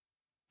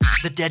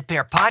The Dead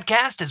Pair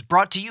Podcast is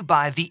brought to you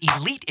by the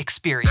Elite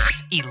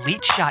Experience,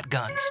 Elite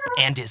Shotguns,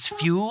 and is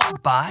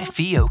fueled by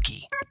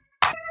Fiocchi.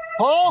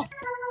 Paul?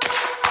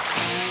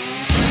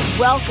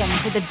 Welcome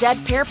to the Dead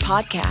Pair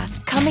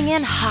Podcast, coming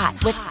in hot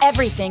with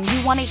everything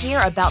you want to hear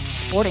about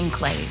sporting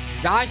clays.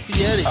 Guy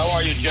Fieri. How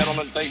are you,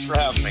 gentlemen? Thanks for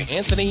having me.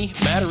 Anthony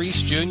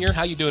Matarese Jr.,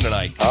 how you doing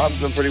tonight? I'm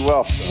doing pretty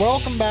well.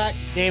 Welcome back,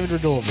 David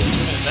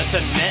Radulovich. That's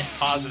a net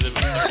positive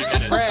 30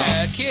 minutes.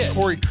 Brad Kidd.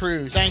 Corey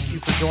Cruz, thank you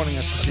for joining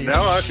us this evening.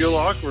 Now I feel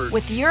awkward.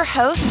 With your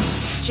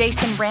hosts,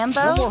 Jason One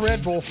Rambo more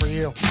Red Bull for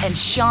you. and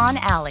Sean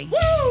Alley.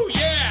 Woo,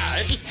 yeah!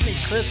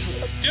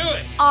 Christmas. Let's do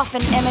it!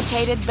 Often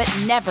imitated but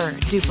never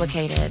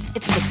duplicated.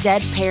 It's the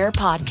Dead Pair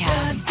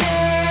Podcast.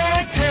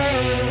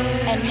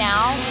 And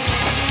now,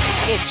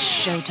 it's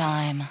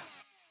showtime.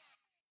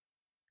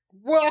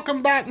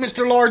 Welcome back,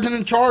 Mr. Largen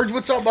in charge.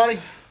 What's up, buddy?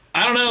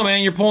 I don't know,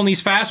 man. You're pulling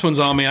these fast ones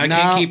on me. I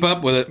can't keep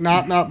up with it.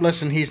 No,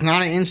 listen, he's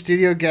not an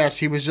in-studio guest.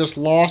 He was just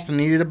lost and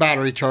needed a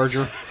battery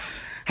charger.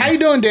 How you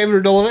doing,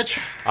 David Radulovich?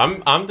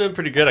 I'm doing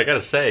pretty good, I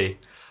gotta say.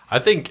 I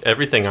think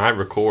everything I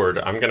record,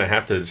 I'm going to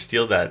have to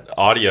steal that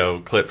audio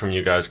clip from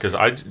you guys because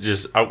I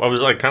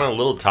was like kind of a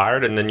little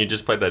tired, and then you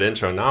just played that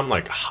intro. Now I'm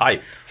like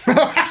hyped.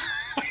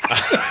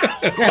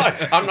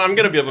 I'm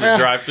going to be able to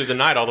drive through the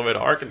night all the way to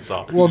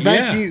Arkansas. Well,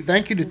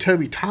 thank you to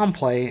Toby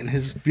Tomplay and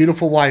his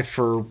beautiful wife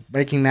for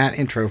making that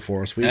intro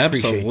for us. We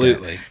appreciate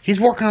that. He's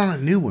working on a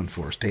new one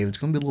for us, Dave. It's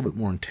going to be a little bit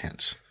more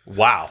intense.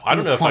 Wow. I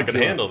don't know if I could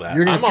handle that.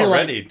 I'm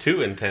already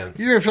too intense.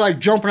 You're going to feel like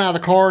jumping out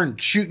of the car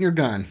and shooting your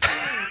gun.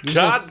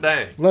 God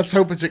dang. Let's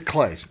hope it's at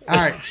Clay's. All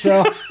right,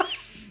 so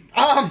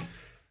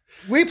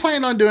we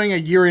planned on doing a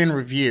year-end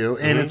review,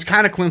 and it's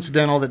kind of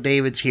coincidental that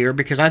David's here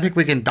because I think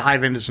we can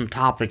dive into some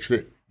topics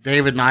that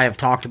David and I have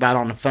talked about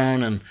on the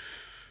phone. And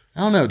I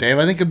don't know, Dave,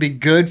 I think it'd be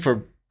good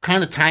for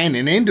kind of tying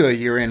it into a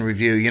year-end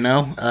review, you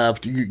know?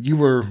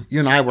 You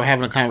and I were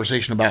having a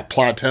conversation about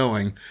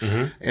plateauing,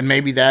 and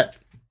maybe that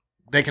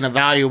they can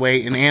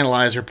evaluate and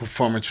analyze their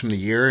performance from the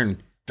year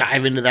and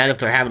dive into that if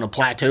they're having a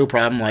plateau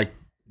problem like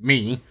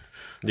me.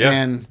 Yeah.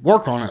 And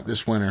work on it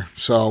this winter.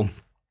 So,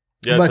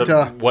 yeah,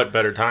 what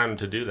better time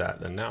to do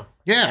that than now?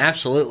 Yeah,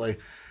 absolutely.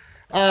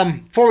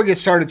 Before we get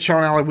started,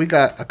 Sean Alley, we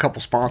got a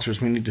couple sponsors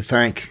we need to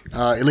thank.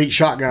 Elite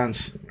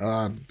Shotguns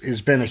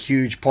has been a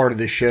huge part of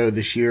this show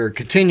this year,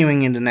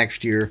 continuing into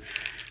next year.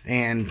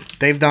 And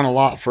they've done a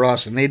lot for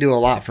us, and they do a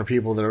lot for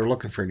people that are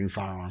looking for a new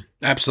firearm.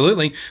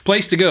 Absolutely.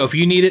 Place to go. If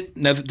you need it,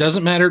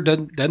 doesn't matter.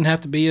 Doesn't have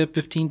to be a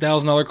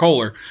 $15,000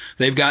 Kohler.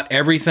 They've got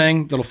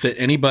everything that'll fit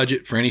any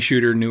budget for any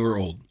shooter, new or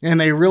old.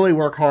 And they really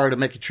work hard at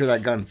making sure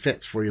that gun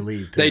fits before you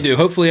leave, too. They do.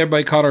 Hopefully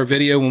everybody caught our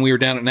video when we were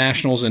down at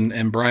Nationals,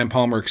 and Brian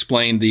Palmer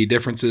explained the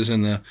differences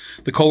in the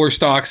Kohler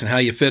stocks and how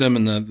you fit them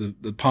and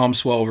the palm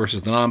swell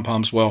versus the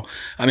non-palm swell.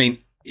 I mean,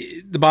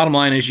 the bottom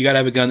line is you got to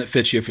have a gun that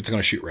fits you if it's going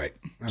to shoot right.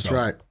 That's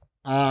right.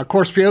 Of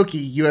course,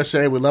 Fiocchi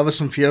USA, we love us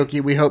some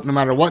Fiocchi. We hope no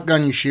matter what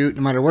gun you shoot,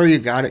 no matter where you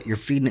got it, you're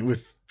feeding it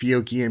with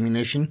Fiocchi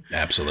ammunition.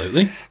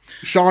 Absolutely.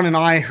 Sean and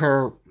I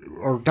are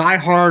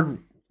diehard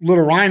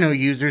little Rhino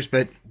users,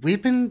 but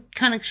we've been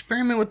kind of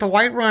experimenting with the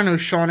white Rhino,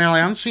 Sean Alley.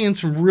 I'm seeing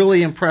some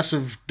really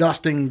impressive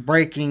dusting,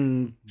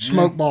 breaking,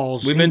 smoke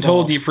balls. We've been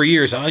told you for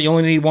years, you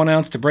only need 1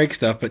 ounce to break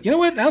stuff. But you know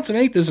what? 1 1/8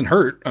 ounce doesn't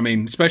hurt. I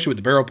mean, especially with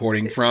the barrel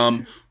porting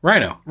from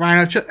Rhino.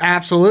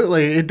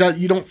 Absolutely. It does.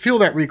 You don't feel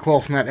that recoil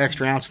from that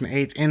extra 1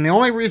 1/8 ounce. And the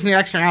only reason the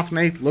extra 1 1/8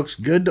 ounce looks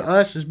good to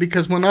us is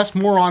because when us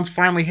morons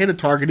finally hit a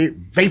target,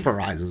 it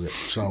vaporizes it.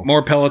 So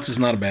more pellets is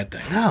not a bad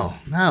thing. No.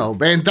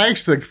 And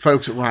thanks to the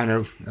folks at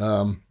Rhino.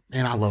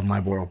 And I love my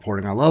barrel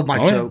porting. I love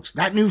my chokes.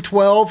 That new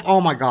 12,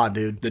 oh my God,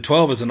 dude. The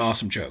 12 is an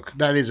awesome choke.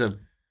 That is a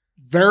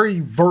very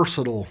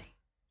versatile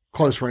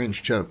close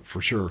range choke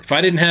for sure. If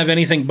I didn't have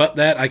anything but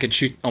that, I could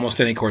shoot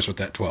almost any course with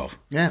that 12.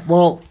 Yeah,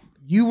 well,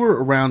 you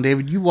were around,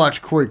 David. You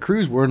watched Corey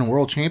Cruz win a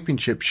world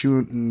championship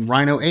shooting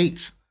Rhino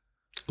 8s.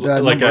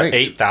 Like a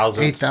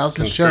 8,000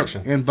 choke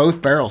in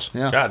both barrels.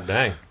 Yeah. God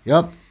dang.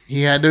 Yep.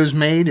 He had those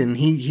made, and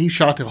he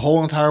shot the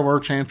whole entire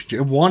world championship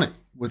and won it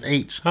with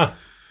 8s. Huh.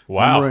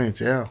 Wow.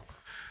 Yeah.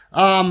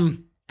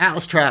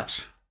 Atlas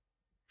traps,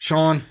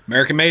 Sean.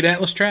 American-made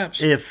Atlas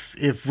traps.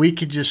 If we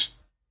could just,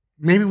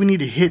 maybe we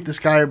need to hit this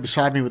guy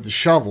beside me with the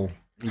shovel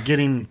and get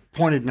him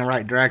pointed in the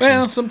right direction.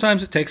 Well,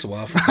 sometimes it takes a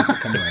while for people to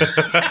come around.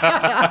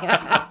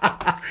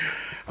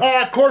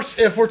 Of course,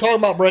 if we're talking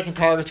about breaking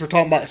targets, we're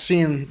talking about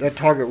seeing that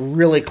target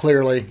really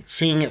clearly,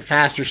 seeing it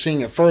faster,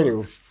 seeing it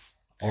further.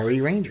 RE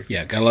Ranger.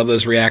 Yeah, gotta love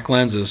those React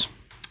lenses.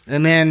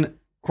 And then, of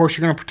course,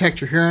 you're going to protect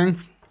your hearing.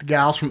 The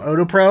gals from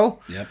Odo Pro.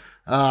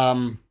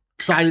 Yep.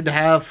 Excited to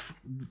have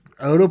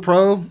Odo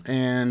Pro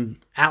and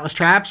Atlas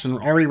Traps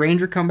and RE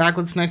Ranger come back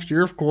with us next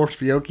year. Of course,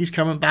 Fiocchi's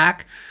coming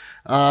back.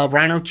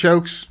 Rhino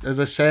chokes, as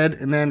I said.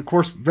 And then, of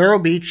course, Vero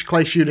Beach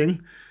clay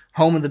shooting,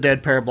 home of the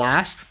Dead Pair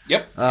Blast.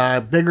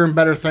 Yep. Bigger and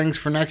better things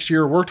for next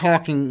year. We're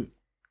talking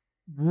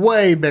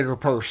way bigger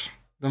purse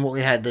than what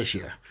we had this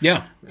year.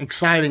 Yeah.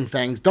 Exciting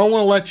things. Don't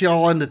want to let you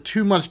all into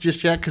too much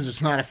just yet because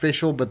it's not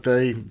official, but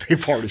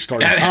they've already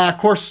started. Of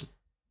course,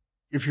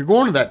 if you're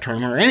going to that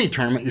tournament or any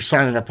tournament, you're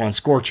signing up on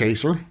Score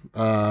Chaser.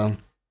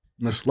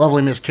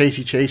 lovely Miss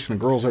Casey Chase and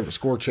the girls over at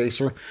Score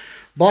Chaser,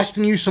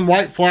 busting you some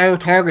white flyer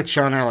targets,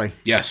 Sean Alley.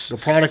 Yes. The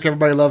product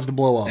everybody loves to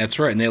blow up. That's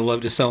right, and they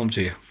love to sell them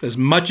to you as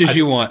much as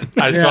you want.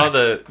 I saw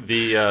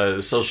the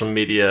social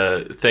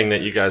media thing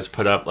that you guys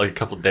put up like a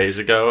couple days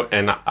ago,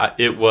 and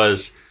it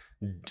was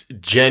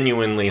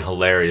genuinely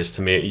hilarious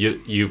to me.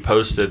 You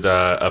posted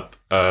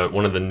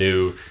one of the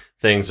new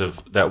things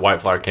of that White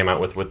Flower came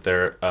out with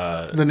their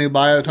the new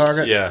bio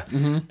target. Yeah,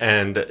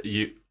 and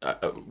you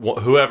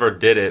whoever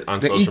did it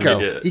on social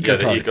media, the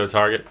Eco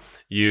Target.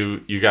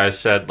 You guys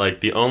said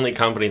like the only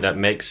company that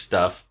makes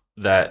stuff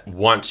that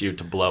wants you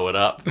to blow it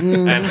up,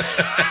 and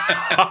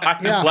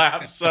I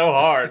laughed so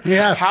hard.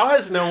 Yes. How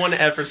has no one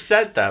ever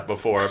said that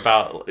before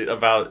about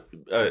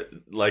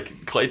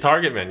like clay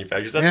target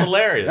manufacturers? That's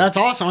hilarious. That's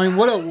awesome.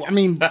 That's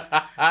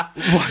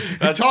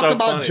talk so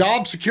about funny.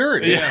 job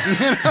security.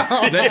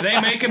 Yeah. They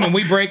make them and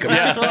we break them.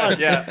 That's right.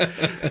 Yeah.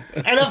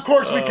 And of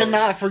course, we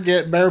cannot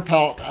forget Bear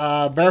Pelt.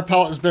 Bear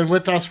Pelt has been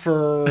with us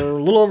for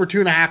a little over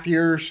 2.5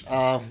 years.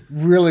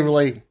 Really,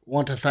 really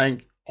want to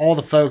thank all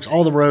the folks,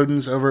 all the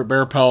rodents over at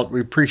Bear Pelt.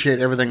 We appreciate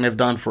everything they've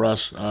done for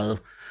us.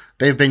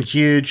 They've been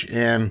huge.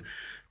 And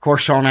of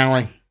course, Sean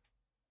Alley,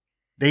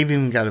 they've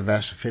even got a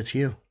vest that fits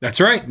you. That's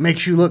right.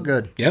 Makes you look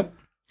good. Yep.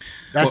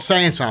 That's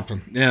saying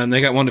something. Yeah, and they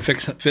got one to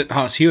fit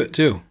Haas Hewitt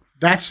too.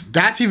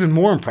 That's even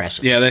more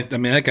impressive. Yeah,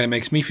 that guy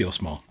makes me feel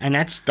small. And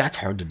that's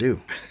hard to do.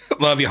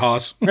 Love you,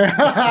 Haas.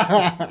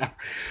 Well,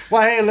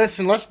 hey,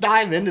 listen, let's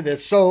dive into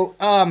this. So,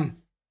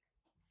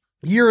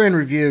 year in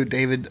review,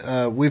 David,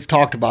 we've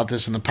talked about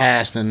this in the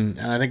past, and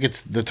I think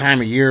it's the time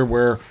of year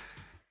where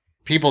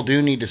people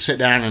do need to sit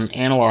down and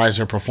analyze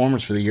their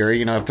performance for the year,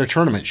 if they're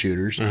tournament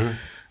shooters. Mm-hmm.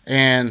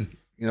 And,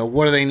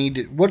 what do they need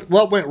to,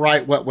 what went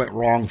right, what went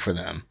wrong for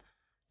them?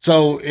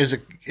 So as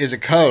a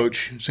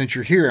coach, since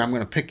you're here, I'm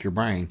going to pick your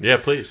brain. Yeah,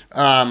 please.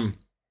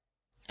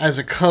 As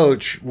a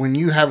coach, when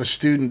you have a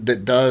student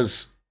that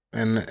does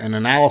an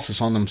analysis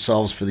on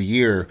themselves for the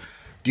year,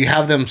 do you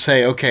have them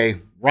say,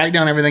 okay, write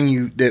down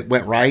everything that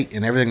went right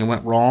and everything that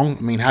went wrong?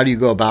 I mean, how do you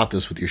go about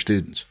this with your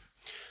students?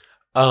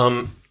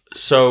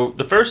 So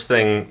the first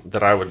thing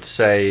that I would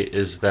say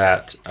is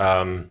that,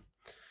 I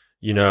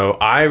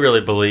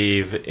really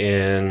believe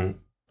in,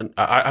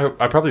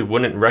 I probably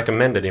wouldn't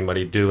recommend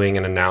anybody doing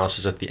an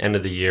analysis at the end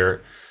of the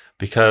year,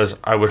 because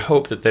I would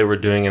hope that they were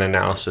doing an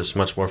analysis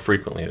much more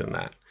frequently than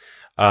that.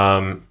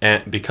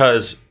 And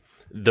because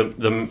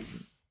the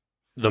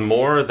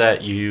more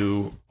that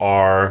you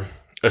are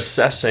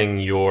assessing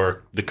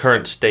the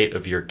current state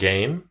of your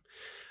game,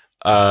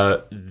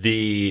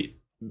 the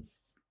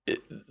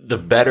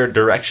better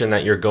direction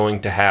that you're going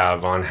to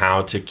have on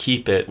how to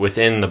keep it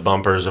within the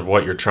bumpers of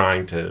what you're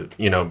trying to,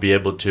 be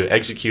able to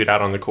execute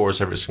out on the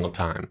course every single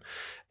time.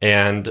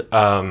 And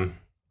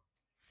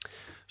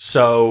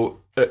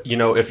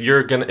if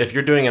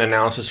you're doing an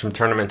analysis from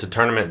tournament to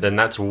tournament, then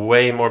that's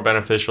way more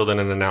beneficial than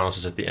an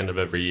analysis at the end of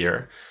every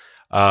year.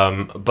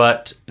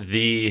 But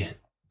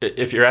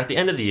if you're at the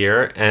end of the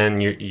year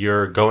and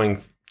you're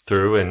going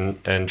through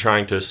and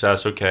trying to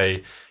assess,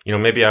 okay,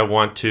 maybe I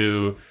want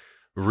to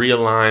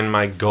realign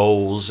my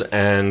goals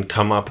and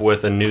come up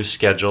with a new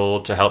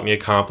schedule to help me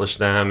accomplish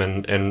them,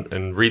 and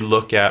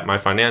relook at my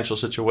financial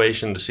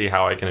situation to see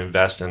how I can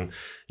invest in,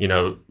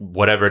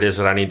 whatever it is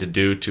that I need to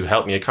do to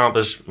help me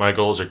accomplish my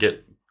goals or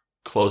get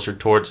closer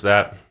towards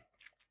that.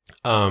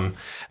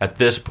 At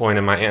this point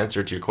in my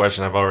answer to your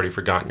question, I've already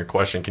forgotten your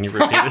question. Can you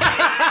repeat it?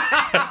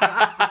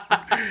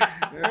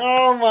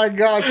 Oh my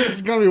gosh, this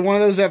is going to be one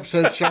of those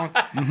episodes, Sean.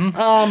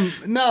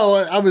 Mm-hmm. No,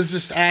 I was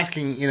just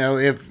asking,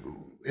 if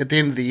at the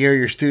end of the year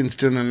your students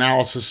do an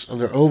analysis of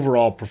their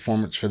overall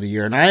performance for the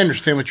year. And I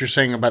understand what you're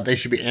saying about they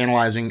should be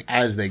analyzing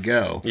as they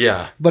go.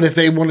 Yeah. But if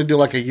they want to do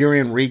like a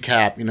year-end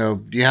recap,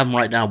 do you have them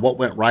write down what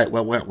went right,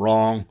 what went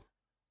wrong,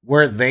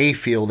 where they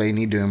feel they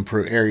need to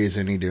improve, areas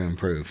they need to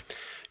improve?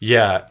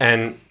 Yeah,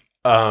 and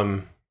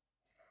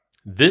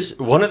this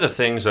one of the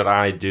things that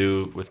I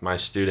do with my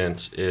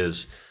students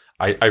is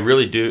I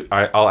really do.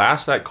 I'll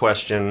ask that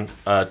question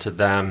to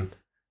them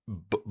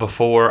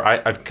before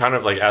I kind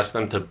of like ask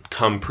them to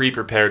come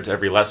pre-prepared to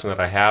every lesson that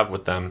I have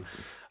with them,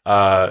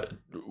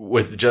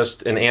 with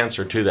just an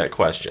answer to that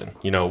question.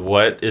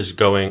 What is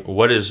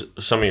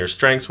some of your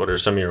strengths? What are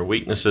some of your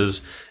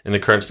weaknesses in the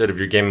current state of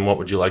your game? And what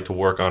would you like to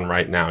work on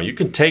right now? You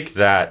can take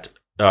that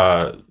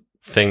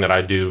thing that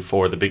I do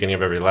for the beginning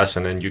of every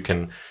lesson, and you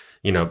can,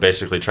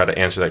 basically try to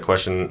answer that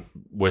question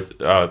with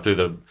through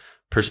the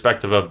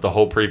perspective of the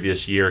whole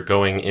previous year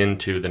going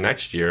into the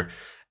next year.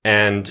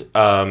 And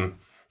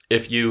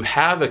if you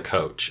have a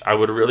coach, I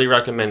would really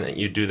recommend that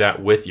you do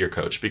that with your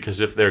coach, because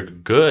if they're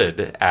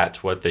good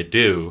at what they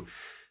do,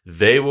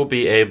 they will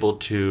be able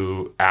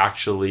to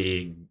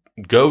actually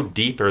go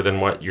deeper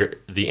than what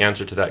the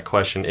answer to that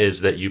question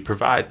is that you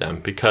provide them,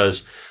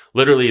 because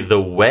literally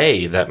the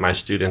way that my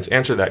students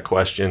answer that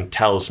question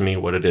tells me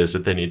what it is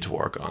that they need to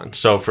work on.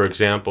 So for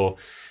example,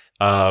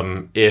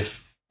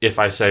 if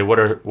I say, what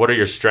are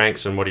your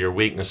strengths and what are your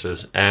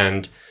weaknesses?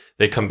 And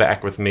they come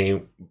back with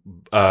me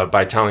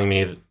by telling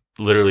me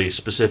literally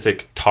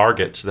specific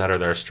targets that are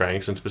their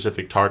strengths and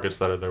specific targets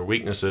that are their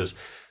weaknesses,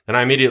 then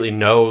I immediately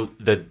know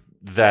that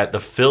the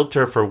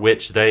filter for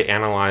which they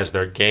analyze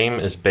their game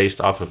is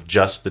based off of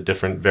just the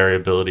different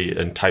variability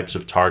and types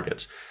of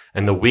targets.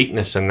 And the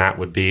weakness in that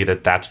would be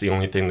that that's the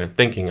only thing they're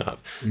thinking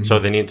of. Mm-hmm. So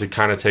they need to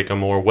kind of take a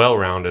more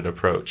well-rounded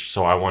approach.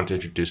 So I want to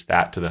introduce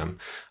that to them.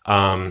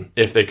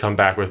 If they come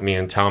back with me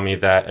and tell me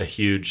that a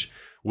huge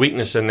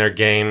weakness in their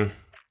game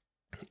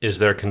is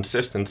their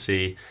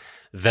consistency,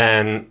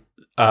 then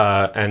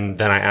and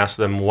then I ask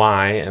them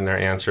why, and their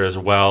answer is,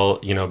 well,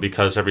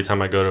 because every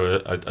time I go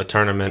to a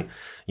tournament,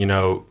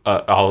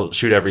 I'll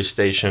shoot every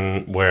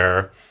station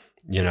where,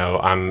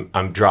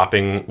 I'm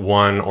dropping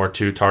 1 or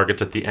 2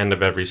 targets at the end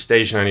of every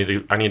station.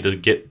 I need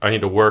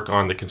to work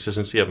on the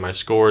consistency of my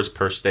scores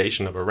per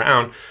station of a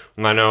round.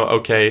 And I know,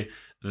 okay,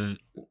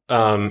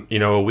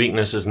 a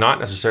weakness is not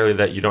necessarily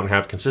that you don't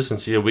have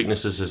consistency. A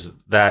weakness is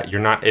that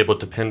you're not able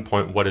to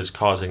pinpoint what is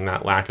causing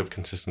that lack of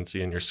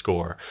consistency in your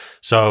score.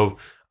 So,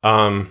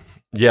 I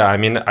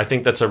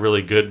think that's a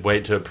really good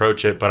way to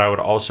approach it. But I would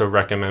also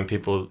recommend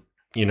people,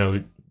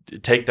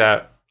 take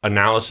that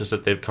analysis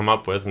that they've come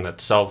up with and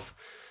that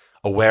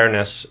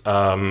self-awareness,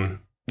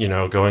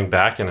 going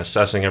back and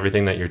assessing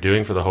everything that you're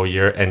doing for the whole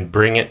year and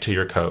bring it to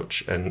your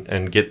coach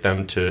and get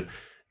them to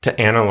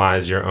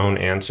analyze your own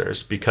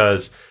answers.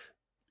 Because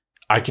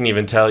I can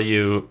even tell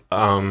you,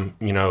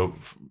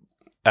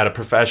 at a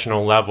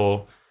professional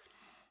level,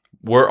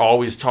 we're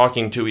always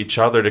talking to each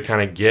other to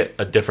kind of get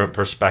a different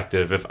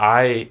perspective. If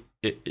I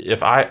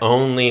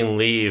only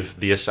leave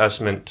the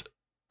assessment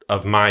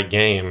of my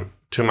game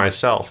to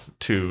myself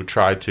to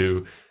try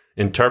to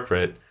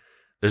interpret,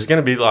 there's going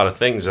to be a lot of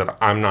things that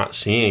I'm not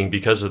seeing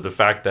because of the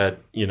fact that,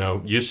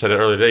 you said it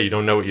earlier today, you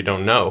don't know what you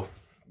don't know.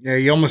 Yeah,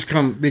 you almost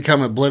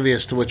become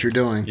oblivious to what you're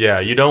doing.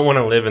 Yeah, you don't want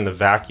to live in the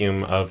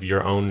vacuum of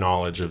your own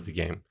knowledge of the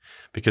game,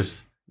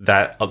 because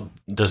that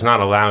does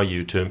not allow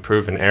you to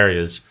improve in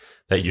areas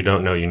that you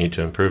don't know you need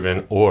to improve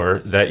in, or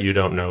that you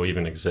don't know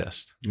even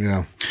exist.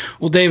 Yeah.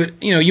 Well, David,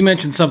 you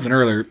mentioned something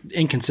earlier,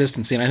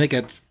 inconsistency, and I think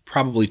that's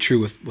probably true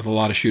with a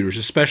lot of shooters,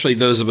 especially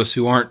those of us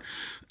who aren't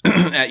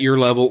at your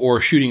level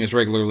or shooting as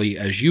regularly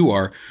as you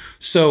are.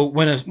 So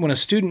when a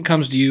student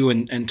comes to you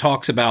and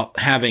talks about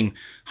having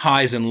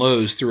highs and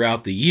lows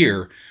throughout the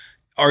year,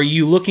 are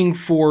you looking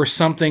for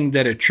something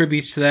that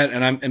attributes to that?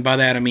 And by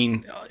that I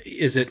mean,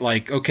 is it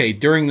like, okay,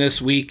 during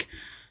this week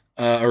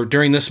or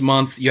during this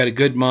month, you had a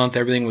good month,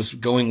 everything was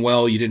going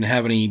well, you didn't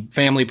have any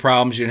family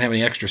problems, you didn't have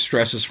any extra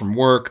stresses from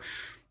work,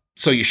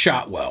 so you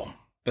shot well.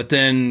 But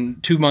then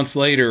 2 months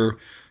later,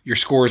 your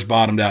scores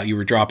bottomed out. You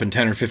were dropping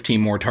 10 or 15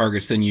 more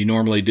targets than you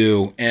normally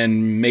do.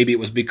 And maybe it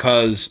was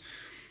because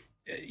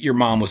your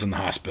mom was in the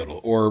hospital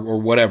or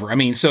whatever. I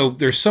mean, so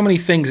there's so many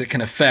things that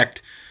can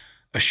affect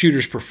a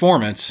shooter's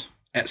performance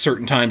at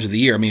certain times of the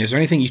year. I mean, is there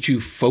anything that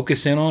you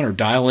focus in on or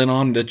dial in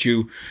on that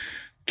you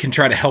can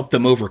try to help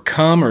them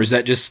overcome? Or is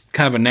that just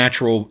kind of a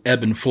natural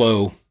ebb and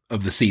flow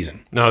of the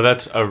season? No,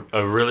 that's a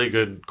really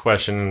good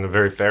question and a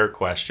very fair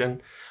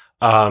question.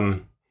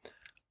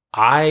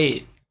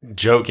 I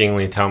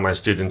jokingly tell my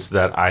students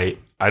that I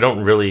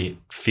don't really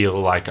feel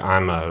like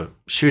I'm a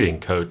shooting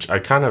coach. I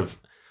kind of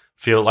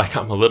feel like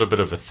I'm a little bit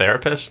of a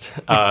therapist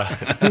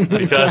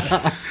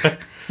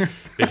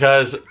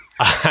because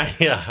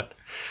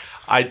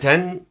I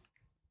tend,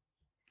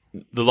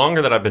 the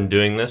longer that I've been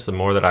doing this, the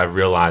more that I've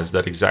realized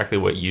that exactly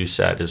what you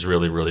said is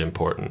really, really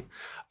important.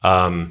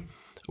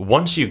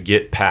 Once you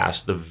get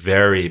past the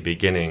very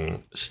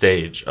beginning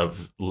stage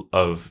of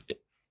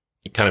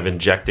kind of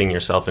injecting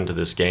yourself into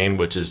this game,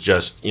 which is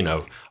just,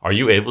 are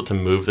you able to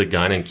move the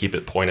gun and keep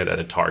it pointed at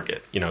a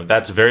target?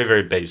 That's very,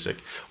 very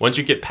basic. Once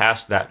you get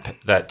past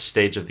that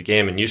stage of the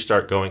game and you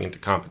start going into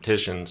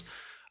competitions,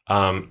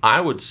 I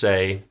would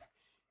say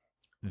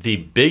the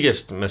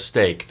biggest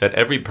mistake that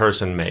every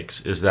person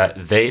makes is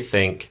that they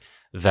think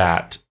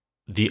that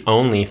the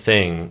only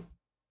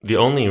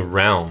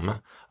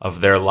realm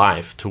of their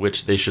life to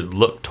which they should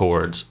look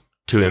towards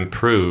to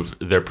improve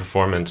their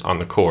performance on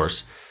the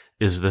course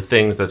is the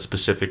things that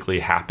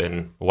specifically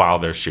happen while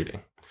they're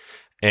shooting.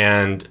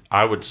 And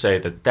I would say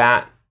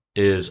that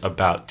is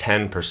about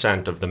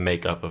 10% of the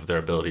makeup of their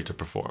ability to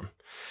perform.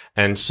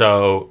 And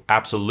so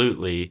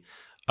absolutely,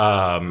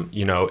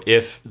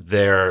 if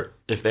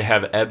they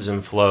have ebbs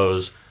and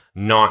flows,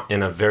 not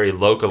in a very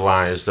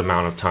localized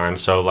amount of time.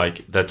 So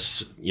like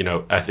that's,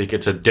 I think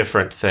it's a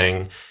different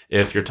thing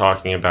if you're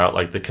talking about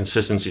like the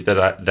consistency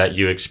that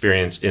you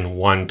experience in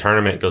one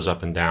tournament goes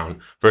up and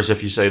down versus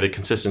if you say the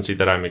consistency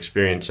that I'm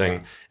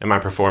experiencing in my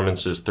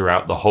performances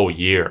throughout the whole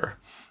year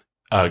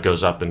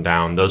goes up and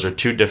down. Those are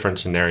two different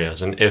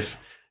scenarios. And if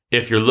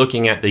you're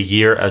looking at the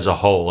year as a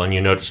whole and you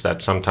notice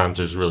that sometimes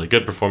there's really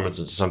good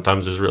performances,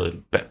 sometimes there's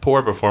really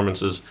poor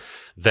performances,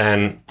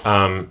 then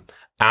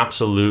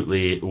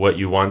absolutely what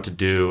you want to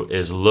do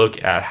is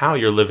look at how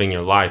you're living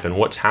your life and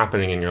what's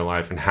happening in your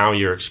life and how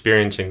you're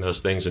experiencing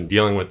those things and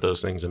dealing with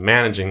those things and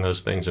managing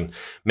those things and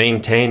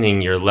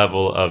maintaining your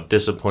level of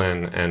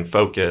discipline and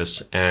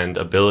focus and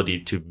ability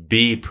to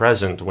be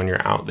present when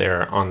you're out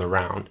there on the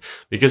round.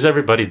 Because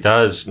everybody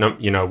does,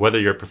 whether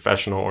you're a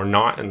professional or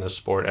not in this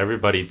sport,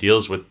 everybody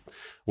deals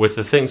with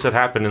the things that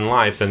happen in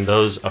life, and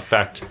those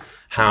affect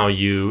how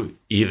you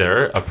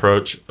either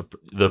approach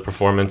the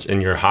performance in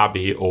your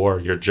hobby or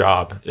your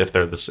job, if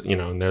they're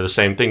they're the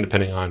same thing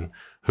depending on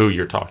who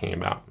you're talking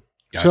about.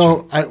 Gotcha.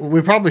 So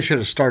we probably should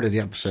have started the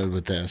episode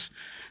with this.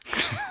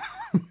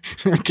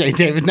 Okay,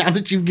 David, now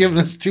that you've given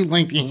us 2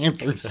 lengthy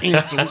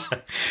answers,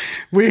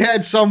 we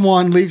had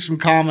someone leave some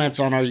comments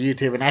on our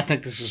YouTube, and I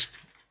think this is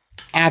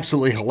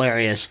absolutely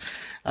hilarious.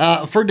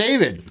 For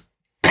David,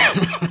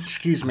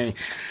 excuse me,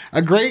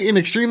 a great and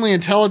extremely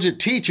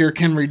intelligent teacher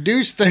can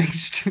reduce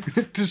things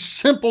to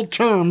simple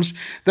terms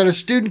that a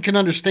student can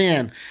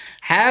understand.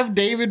 Have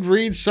David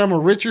read some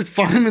of Richard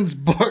Feynman's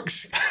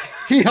books.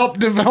 He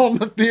helped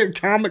develop the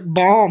atomic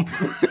bomb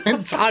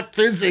and taught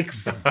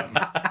physics.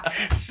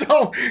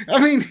 So, I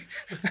mean,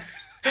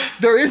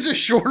 there is a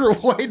shorter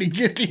way to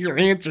get to your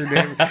answer,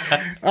 David.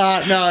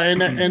 No,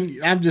 and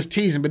I'm just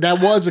teasing, but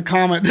that was a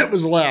comment that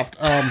was left.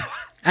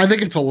 I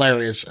think it's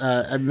hilarious.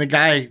 And the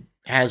guy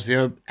has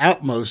the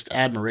utmost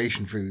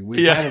admiration for you.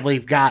 We probably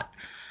got,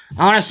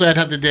 honestly, I'd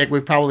have to dig.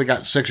 We've probably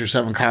got 6 or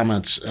 7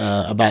 comments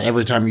about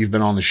every time you've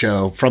been on the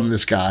show from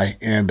this guy.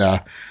 And,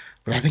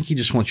 but I think he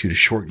just wants you to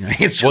shorten your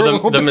answer.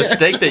 Well, the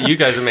mistake that you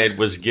guys have made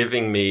was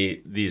giving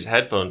me these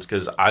headphones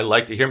because I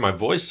like to hear my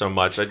voice so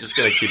much. I just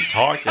got to keep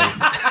talking.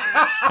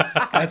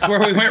 That's where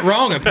we went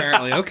wrong,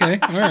 apparently. Okay.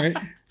 All right.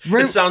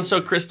 It sounds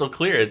so crystal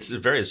clear. It's a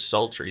very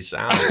sultry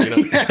sound.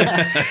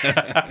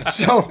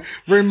 So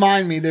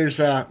remind me, there's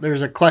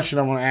a question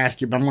I want to ask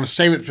you, but I'm going to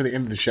save it for the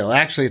end of the show.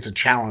 Actually, it's a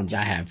challenge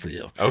I have for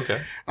you.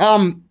 Okay.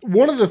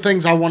 One of the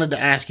things I wanted to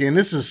ask you, and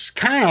this is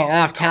kind of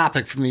off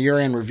topic from the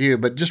year-end review,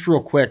 but just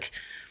real quick,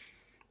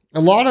 a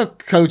lot of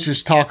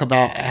coaches talk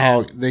about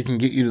how they can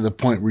get you to the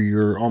point where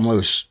you're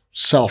almost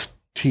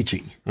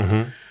self-teaching.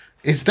 Mm-hmm.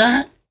 Is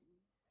that,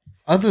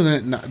 other than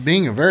it not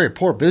being a very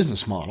poor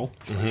business model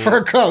for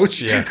a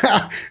coach,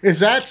 is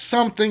that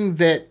something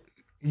that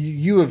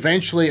you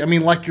eventually, I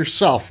mean, like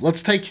yourself,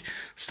 let's take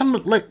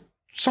somebody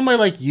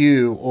like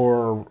you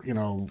or,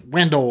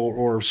 Wendell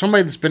or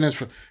somebody that's been in this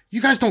for, you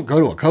guys don't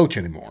go to a coach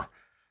anymore.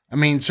 I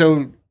mean,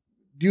 so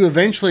do you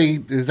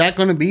eventually, is that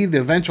going to be the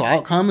eventual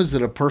outcome, is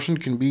that a person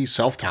can be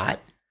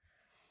self-taught?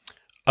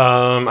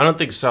 I don't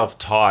think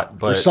self-taught,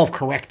 but... Or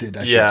self-corrected,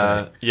 I should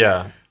say.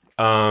 Yeah.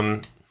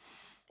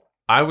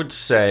 I would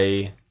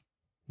say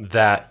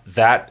that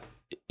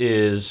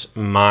is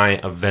my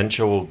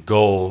eventual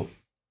goal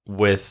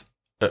with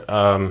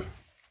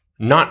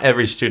not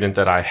every student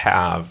that I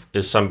have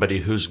is somebody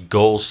whose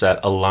goal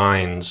set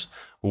aligns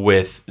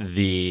with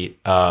the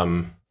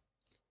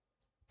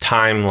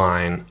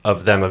timeline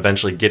of them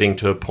eventually getting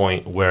to a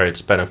point where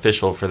it's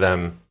beneficial for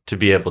them to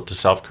be able to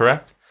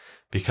self-correct,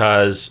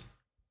 because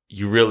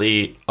you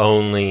really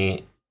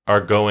only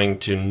are going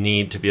to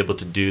need to be able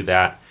to do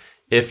that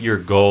if your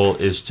goal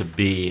is to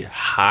be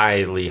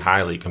highly,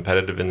 highly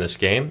competitive in this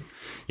game.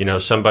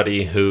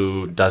 Somebody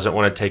who doesn't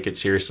want to take it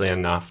seriously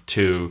enough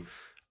to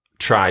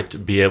try to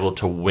be able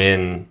to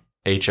win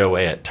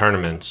HOA at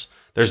tournaments,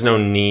 there's no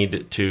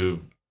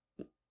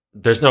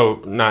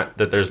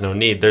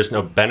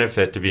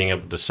benefit to being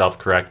able to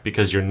self-correct,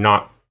 because you're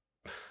not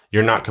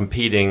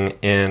competing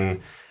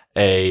in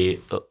a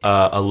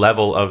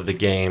level of the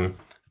game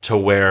to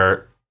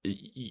where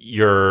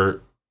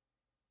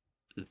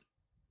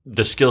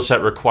the skill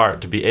set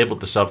required to be able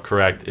to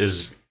self-correct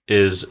is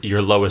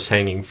your lowest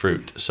hanging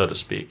fruit, so to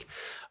speak.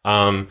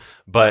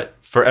 But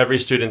for every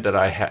student that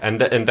I have,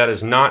 and that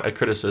is not a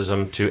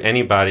criticism to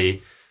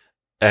anybody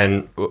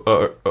and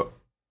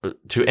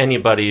to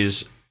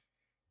anybody's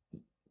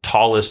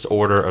tallest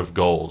order of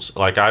goals.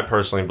 Like, I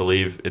personally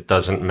believe it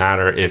doesn't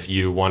matter if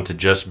you want to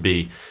just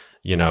be,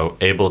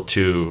 able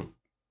to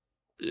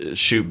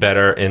shoot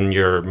better in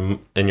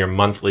your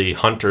monthly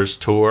hunters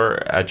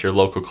tour at your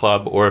local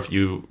club, or if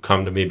you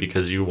come to me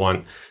because you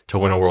want to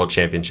win a world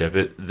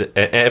championship.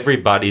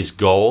 Everybody's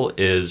goal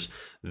is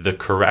the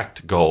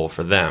correct goal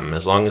for them,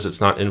 as long as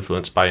it's not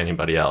influenced by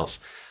anybody else.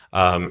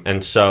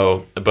 And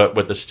so, but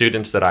with the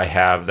students that I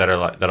have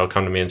that'll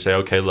come to me and say,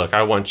 okay, look,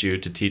 I want you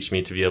to teach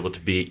me to be able to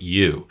beat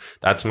you.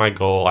 That's my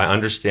goal. I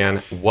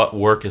understand what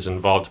work is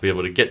involved to be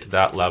able to get to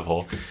that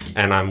level,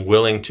 and I'm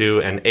willing to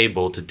and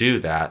able to do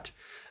that.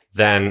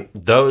 Then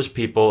those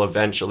people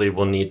eventually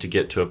will need to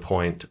get to a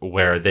point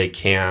where they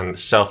can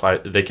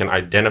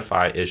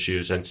identify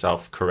issues and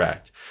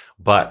self-correct.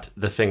 But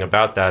the thing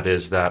about that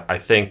is that I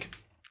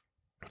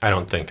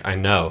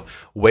know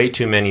way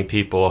too many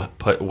people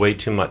put way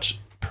too much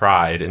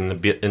pride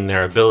in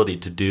their ability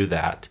to do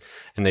that,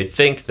 and they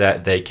think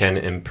that they can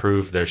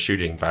improve their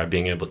shooting by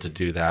being able to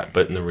do that.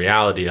 But in the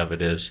reality of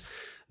it is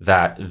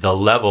that the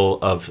level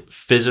of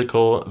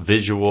physical,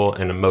 visual,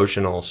 and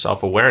emotional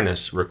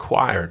self-awareness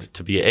required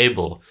to be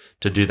able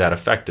to do that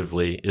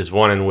effectively is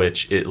one in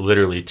which it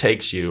literally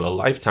takes you a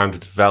lifetime to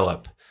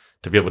develop,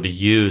 to be able to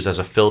use as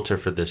a filter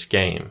for this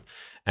game.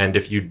 And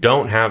if you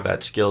don't have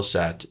that skill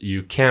set,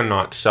 you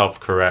cannot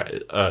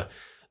self-correct.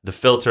 The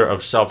filter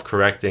of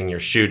self-correcting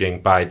your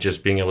shooting by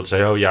just being able to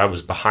say, oh yeah, I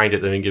was behind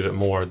it, let me give it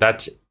more.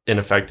 That's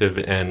ineffective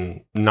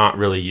and not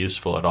really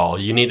useful at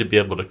all. You need to be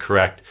able to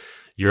correct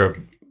your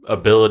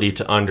ability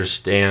to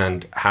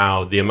understand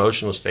how the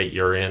emotional state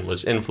you're in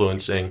was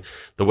influencing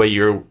the way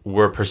you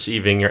were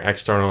perceiving your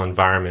external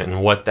environment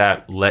and what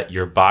that let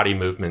your body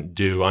movement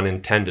do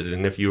unintended,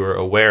 and if you were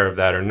aware of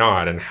that or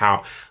not, and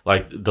how,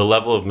 like, the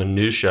level of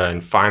minutia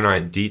and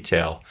finite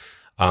detail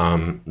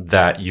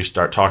that you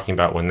start talking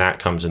about when that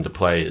comes into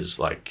play is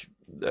like,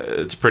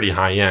 it's pretty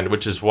high end,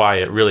 which is why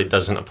it really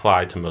doesn't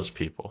apply to most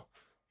people,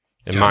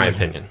 in my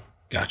opinion.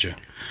 Gotcha.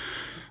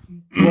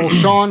 Well,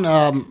 Sean,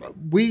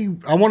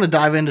 I want to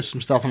dive into some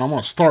stuff, and I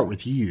want to start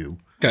with you.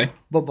 Okay.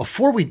 But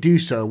before we do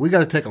so, we got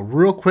to take a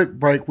real quick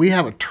break. We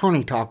have a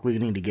tourney talk we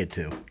need to get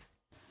to.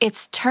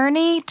 It's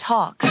Tourney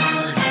Talk.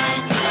 Brought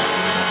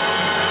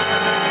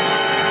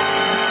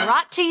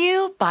to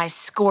you by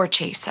Score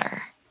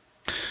Chaser.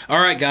 All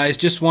right, guys,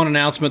 just one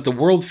announcement. The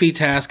World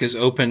FeeTask is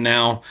open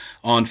now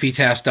on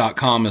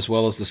feetask.com, as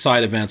well as the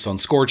side events on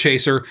Score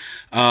Chaser.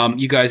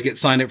 You guys get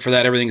signed up for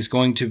that. Everything's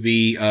going to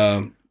be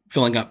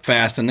filling up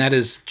fast, and that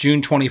is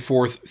June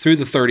 24th through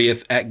the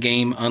 30th at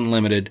Game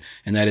Unlimited,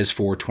 and that is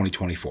for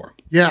 2024.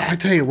 Yeah, I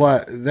tell you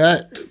what,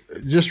 that,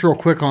 just real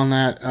quick on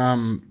that,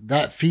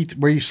 that feat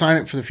where you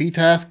sign up for the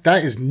FeeTask,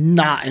 that is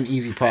not an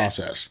easy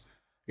process.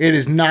 It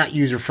is not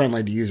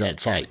user-friendly to use that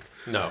site.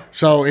 No.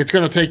 So it's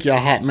going to take you a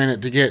hot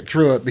minute to get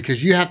through it,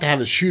 because you have to have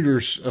a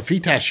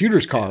FeeTask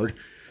shooter's card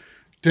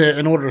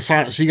in order to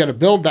sign up. So you got to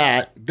build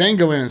that, then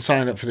go in and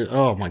sign up for the,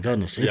 oh my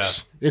goodness.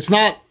 It's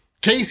not,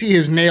 Casey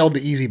has nailed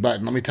the easy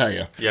button, let me tell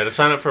you. Yeah, to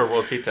sign up for a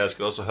World FeeTask,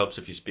 it also helps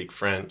if you speak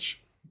French.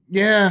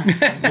 Yeah.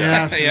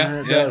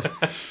 It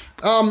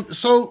does.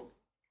 So,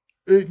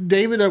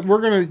 David, we're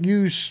going to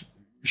use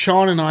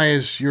Sean and I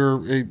as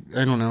your,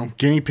 I don't know,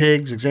 guinea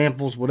pigs,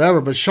 examples,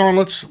 whatever. But Sean,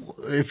 let's,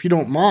 if you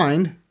don't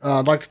mind,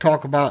 I'd like to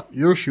talk about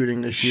your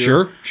shooting this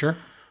year. Sure.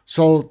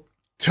 So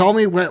tell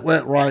me what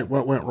went right,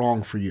 what went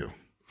wrong for you.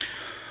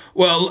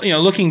 Well,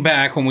 looking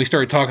back when we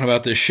started talking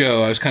about this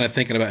show, I was kind of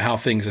thinking about how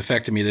things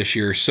affected me this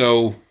year.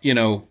 So,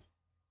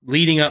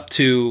 leading up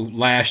to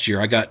last year,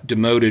 I got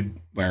demoted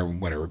or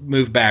whatever,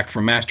 moved back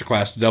from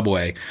Masterclass to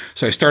AA.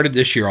 So I started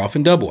this year off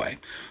in AA.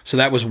 So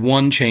that was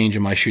one change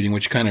in my shooting,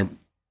 which kind of,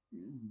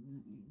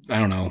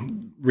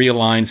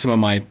 realigned some of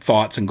my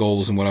thoughts and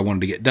goals and what I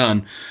wanted to get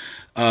done.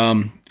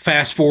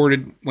 Fast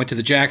forwarded, went to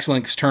the Jacks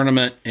Links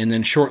tournament, and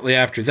then shortly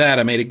after that,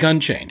 I made a gun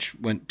change.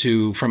 Went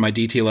from my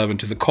DT11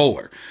 to the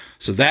Kohler.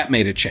 So that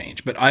made a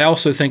change. But I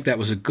also think that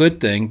was a good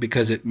thing,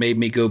 because it made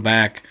me go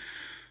back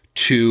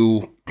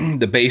to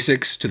the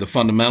basics, to the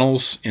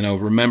fundamentals,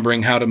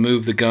 remembering how to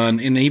move the gun.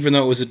 And even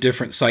though it was a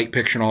different sight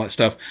picture and all that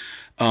stuff,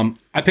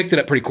 I picked it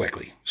up pretty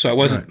quickly. So I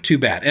wasn't too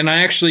bad. And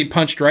I actually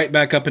punched right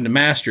back up into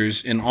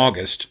Masters in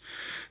August.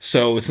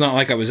 So it's not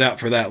like I was out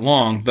for that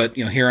long, but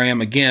here I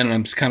am again, and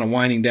I'm just kind of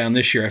winding down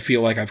this year. I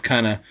feel like I've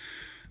kind of,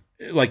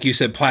 like you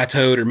said,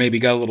 plateaued or maybe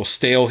got a little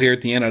stale here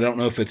at the end. I don't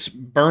know if it's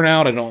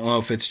burnout. I don't know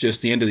if it's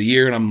just the end of the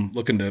year and I'm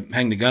looking to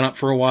hang the gun up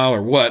for a while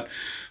or what.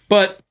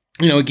 But,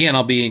 again,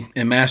 I'll be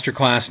in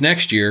Masterclass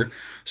next year,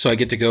 so I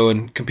get to go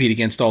and compete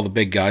against all the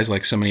big guys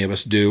like so many of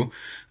us do.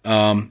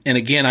 And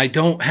again, I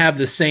don't have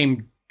the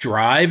same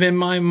drive in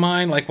my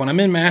mind. Like when I'm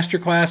in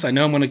Masterclass, I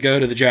know I'm going to go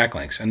to the Jack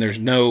Links, and there's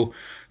no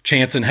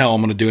chance in hell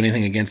I'm going to do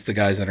anything against the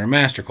guys that are in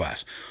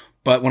Masterclass.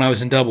 But when I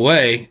was in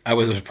AA, I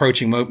was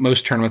approaching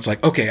most tournaments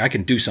like, okay, I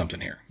can do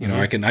something here.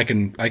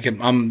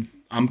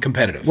 I'm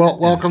competitive. Well,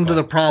 welcome to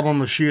the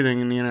problem of shooting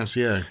in the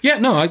NSCA. Yeah,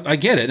 no, I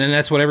get it, and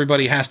that's what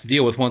everybody has to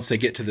deal with once they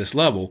get to this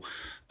level.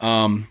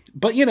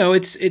 But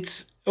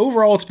it's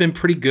overall, it's been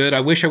pretty good. I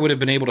wish I would have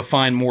been able to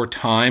find more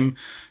time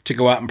to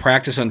go out and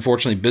practice.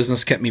 Unfortunately,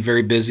 business kept me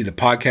very busy. The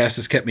podcast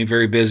has kept me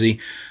very busy.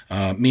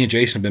 Me and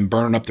Jason have been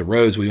burning up the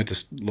roads. We went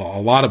to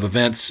a lot of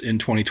events in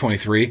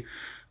 2023,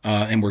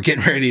 and we're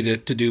getting ready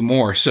to do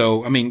more.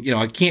 So,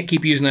 I can't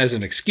keep using that as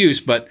an excuse,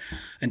 but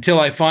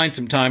until I find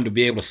some time to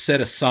be able to set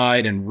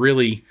aside and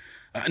really,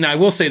 now I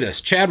will say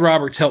this, Chad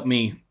Roberts helped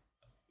me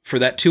for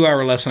that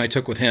 2-hour lesson I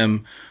took with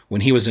him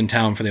when he was in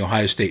town for the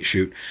Ohio State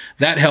shoot.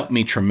 That helped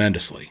me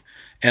tremendously.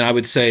 And I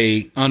would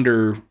say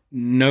under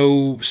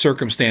no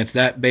circumstance,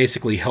 that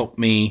basically helped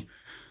me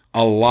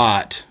a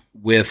lot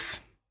with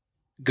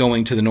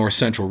going to the North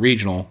Central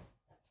Regional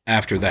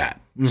after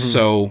that. Mm-hmm.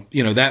 So,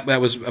 that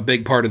was a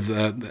big part of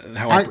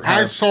how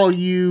I saw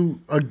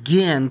you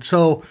again.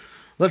 So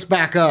let's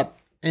back up.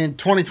 In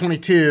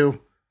 2022,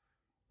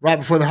 right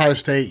before the Ohio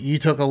State, you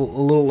took a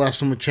little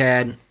lesson with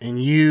Chad,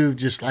 and you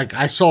just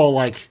I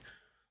saw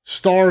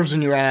stars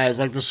in your eyes,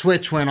 like the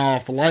switch went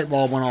off, the light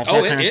bulb went off.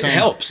 Oh, it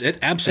helps. It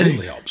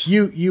absolutely helps.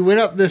 You went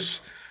up this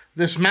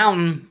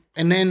mountain,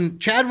 And then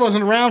Chad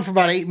wasn't around for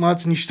about 8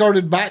 months, and you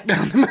started back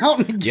down the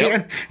mountain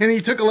again. Yep. And you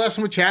took a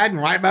lesson with Chad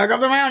and right back up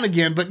the mountain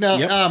again. But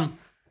no,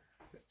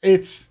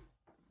 it's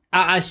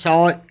I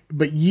saw it,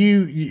 but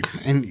you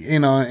and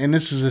and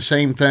this is the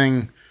same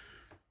thing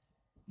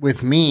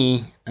with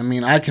me. I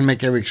mean, I can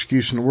make every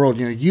excuse in the world.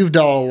 You've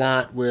dealt a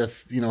lot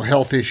with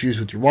health issues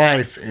with your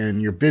wife,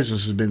 and your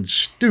business has been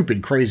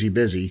stupid, crazy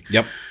busy.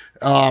 Yep.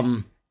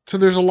 So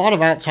there's a lot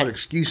of outside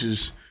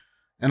excuses.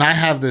 And I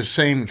have the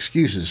same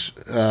excuses,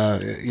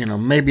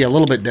 maybe a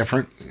little bit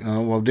different.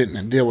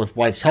 Didn't deal with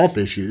wife's health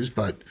issues,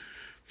 but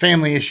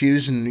family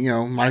issues. And,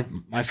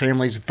 my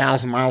family's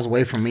 1,000 miles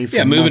away from me.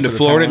 Yeah, moving to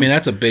Florida, I mean,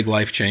 that's a big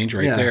life change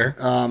right there.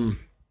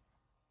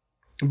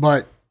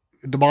 But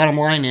the bottom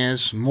line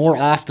is, more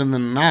often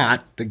than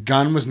not, the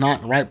gun was not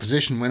in the right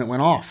position when it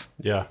went off.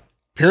 Yeah.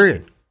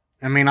 Period.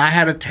 I mean, I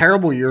had a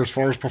terrible year as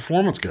far as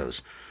performance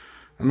goes.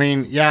 I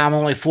mean, yeah, I'm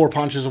only 4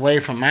 punches away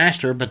from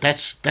master, but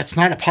that's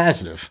not a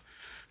positive.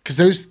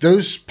 Because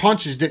those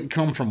punches didn't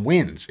come from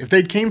wins. If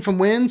they came from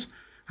wins,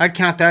 I'd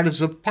count that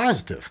as a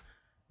positive.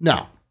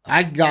 No,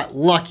 I got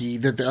lucky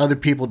that the other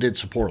people did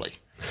so poorly.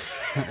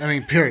 I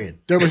mean, period.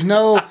 There was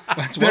no...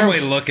 That's one way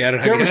to look at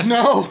it, I guess. There was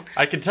no...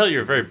 I can tell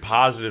you're a very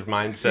positive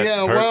mindset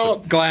person. Well...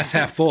 Glass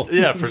half full.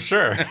 Yeah, for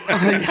sure.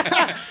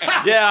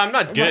 Yeah, I'm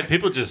not good.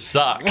 People just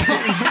suck.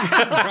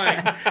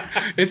 Right.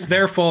 It's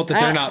their fault that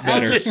they're not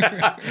better.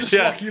 Just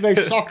lucky they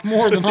sucked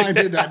more than I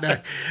did that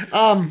day.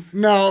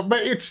 No,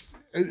 but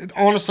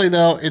honestly,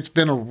 though, it's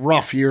been a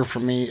rough year for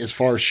me as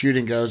far as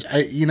shooting goes.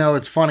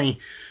 It's funny.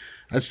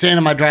 I stand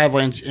in my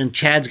driveway, and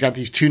Chad's got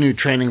these 2 new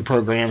training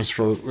programs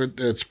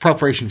it's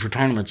preparation for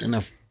tournaments, and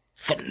they're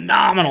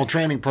phenomenal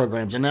training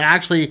programs. And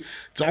it's the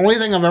only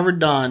thing I've ever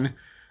done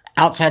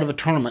outside of a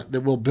tournament that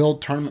will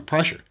build tournament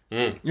pressure.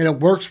 And it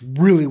works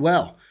really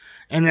well.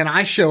 And then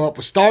I show up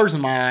with stars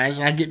in my eyes,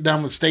 and I get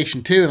done with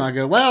station 2, and I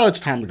go, well, it's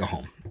time to go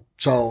home.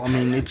 So, I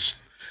mean, it's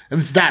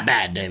that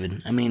bad,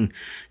 David. I mean,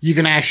 you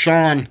can ask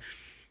Sean...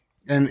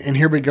 And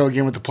here we go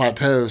again with the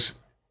plateaus.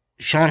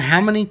 Sean, how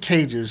many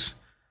cages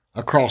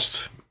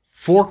across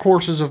 4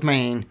 courses of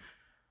Maine,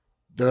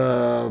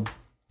 the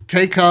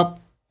K-Cup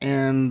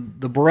and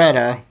the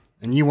Beretta,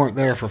 and you weren't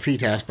there for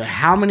FETAS, but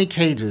how many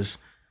cages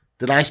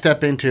did I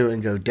step into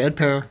and go dead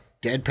pair,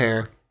 dead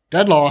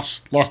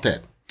loss, lost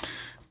dead?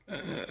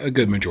 A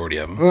good majority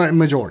of them.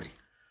 Majority.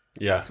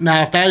 Yeah.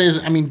 Now, if that is,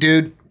 I mean,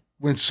 dude,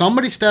 when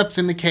somebody steps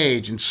in the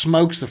cage and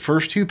smokes the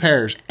first 2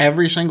 pairs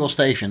every single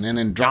station and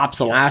then drops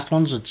the last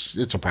ones,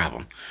 it's a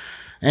problem.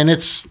 And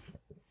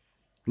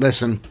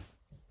listen,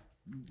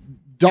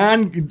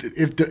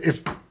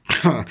 if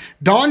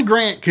Don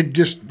Grant could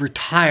just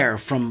retire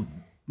from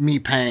me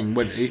paying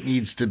what it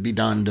needs to be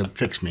done to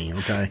fix me,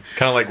 okay?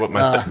 Kind of like what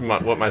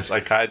my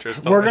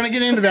psychiatrist told We're me. going to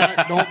get into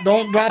that.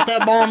 Don't drop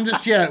that bomb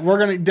just yet.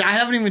 I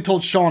haven't even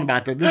told Sean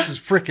about that. This is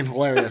freaking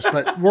hilarious,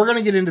 but we're going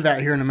to get into that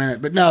here in a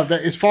minute. But no,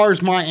 as far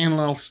as my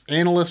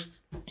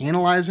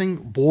analyzing,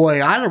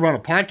 boy, I don't run a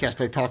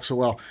podcast. I talk so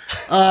well.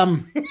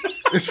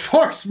 As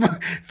far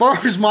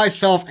as my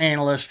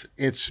self-analyst,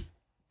 it's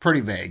pretty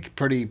vague,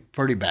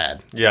 pretty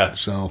bad. Yeah.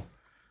 So,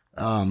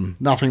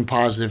 nothing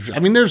positive. I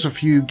mean, there's a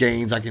few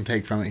gains I can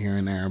take from it here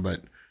and there,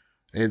 but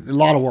a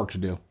lot of work to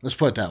do. Let's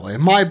put it that way.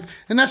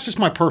 And that's just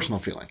my personal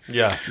feeling.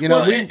 Yeah.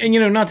 Not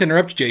to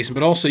interrupt you, Jason,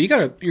 but also you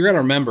gotta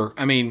remember.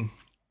 I mean,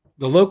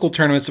 the local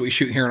tournaments that we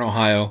shoot here in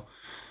Ohio,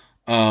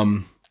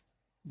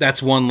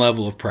 that's one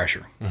level of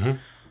pressure,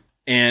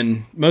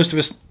 and most of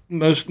us,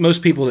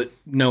 most people that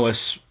know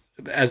us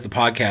as the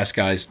podcast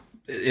guys,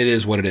 it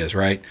is what it is,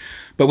 right?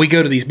 But we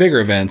go to these bigger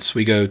events.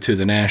 We go to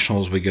the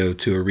Nationals. We go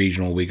to a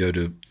regional. We go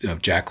to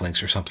Jack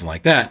Links or something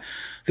like that.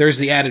 There's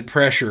the added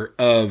pressure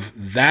of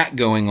that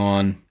going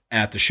on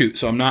at the shoot.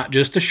 So I'm not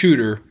just a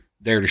shooter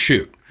there to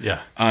shoot.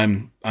 Yeah.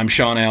 I'm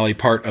Sean Alley,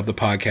 part of the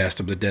podcast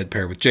of the Dead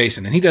Pair with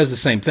Jason, and he does the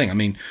same thing. I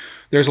mean,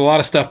 there's a lot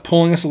of stuff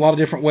pulling us a lot of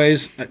different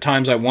ways. At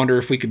times I wonder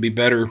if we could be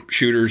better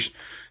shooters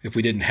if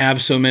we didn't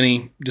have so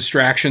many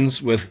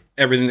distractions with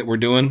everything that we're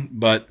doing,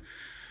 but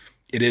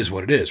it is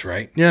what it is,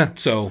 right? Yeah.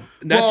 So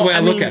that's the way I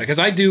look at it, because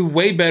I do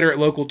way better at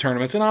local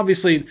tournaments. And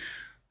obviously,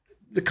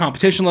 the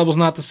competition level is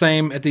not the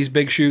same at these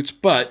big shoots,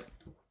 but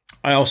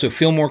I also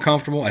feel more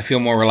comfortable. I feel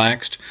more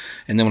relaxed.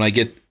 And then when I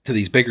get to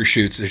these bigger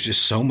shoots, there's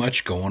just so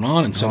much going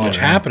on and so much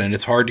happening.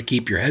 It's hard to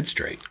keep your head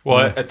straight.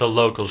 Well, at the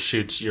local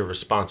shoots, your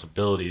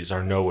responsibilities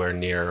are nowhere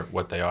near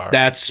what they are.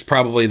 That's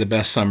probably the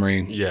best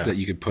summary that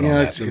you could put on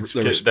that.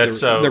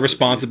 The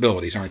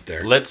responsibilities aren't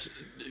there. Let's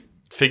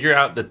figure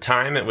out the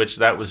time at which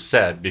that was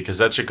said, because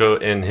that should go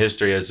in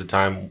history as the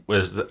time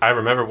was. I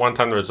remember one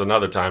time there was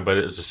another time, but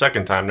it was the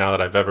second time now that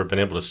I've ever been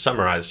able to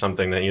summarize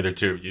something that either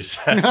two of you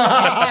said.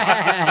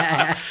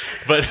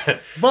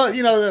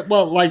 but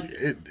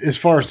as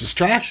far as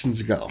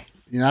distractions go,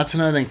 that's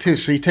another thing too.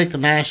 So you take the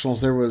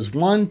Nationals, there was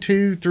 1,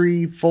 2,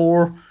 3,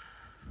 4,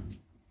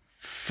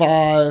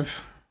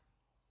 5,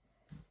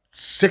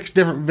 6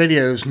 different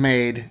videos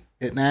made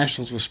at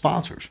Nationals with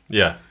sponsors.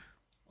 Yeah.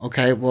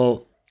 Okay,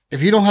 well,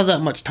 if you don't have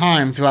that much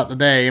time throughout the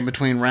day in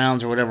between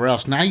rounds or whatever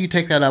else, now you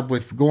take that up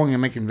with going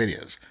and making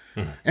videos.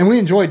 And we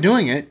enjoyed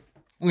doing it.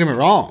 Don't get me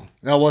wrong.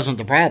 That wasn't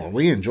the problem.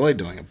 We enjoyed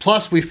doing it.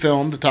 Plus, we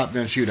filmed the Top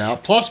Gun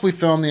shootout. Plus, we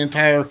filmed the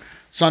entire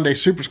Sunday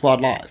Super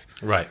Squad live.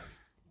 Right.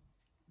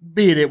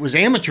 Be it was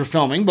amateur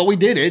filming, but we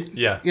did it.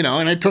 Yeah.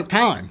 And it took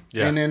time.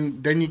 Yeah.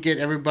 And then you get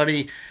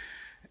everybody,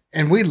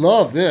 and we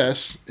love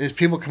this, is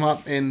people come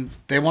up and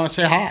they want to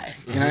say hi.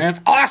 And it's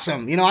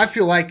awesome. I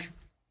feel like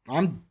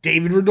I'm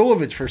David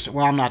Radulovich for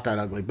well, I'm not that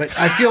ugly, but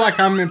I feel like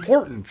I'm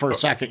important for a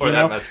second. Or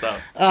that messed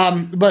up.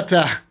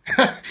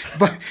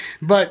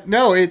 But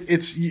no,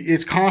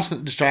 it's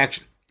constant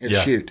distraction. It's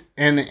shoot,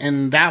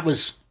 and that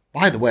was,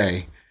 by the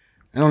way,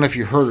 I don't know if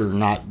you heard it or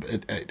not,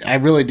 but I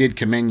really did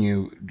commend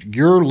you.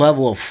 Your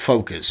level of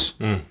focus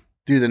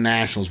through the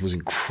Nationals was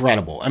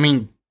incredible. I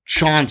mean,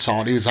 Sean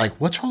saw it. He was like,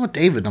 "What's wrong with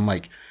David?" And I'm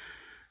like,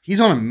 he's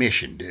on a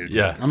mission, dude.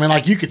 Yeah. I mean,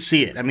 like, you could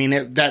see it. I mean,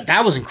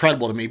 that was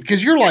incredible to me,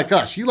 because you're like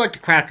us. You like to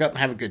crack up and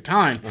have a good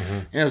time.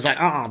 And it was like,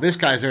 this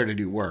guy's there to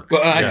do work.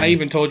 Well, I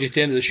even told you at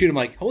the end of the shoot, I'm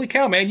like, holy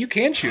cow, man, you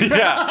can shoot.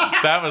 Yeah,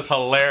 that was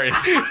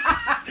hilarious.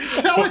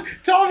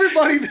 Tell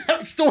everybody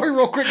that story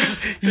real quick, 'cause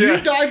you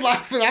died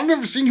laughing. I've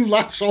never seen you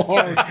laugh so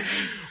hard.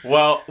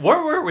 Well,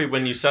 where were we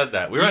when you said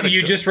that? We were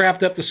You just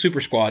wrapped up the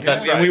Super Squad.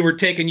 That's and right. we were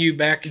taking you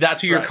back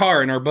to your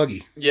car in our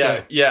buggy.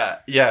 Yeah.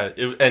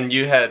 And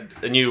you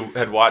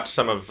had watched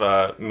some of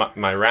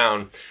my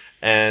round,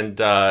 and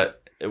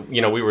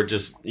we were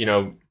just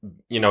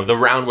the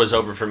round was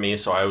over for me,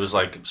 so I was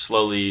like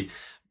slowly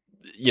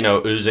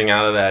oozing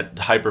out of that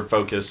hyper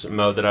focus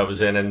mode that I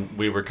was in, and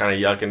we were kind of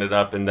yucking it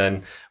up. And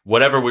then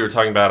whatever we were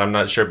talking about, I'm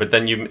not sure, but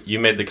then you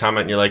made the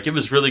comment, and you're like, it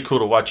was really cool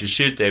to watch you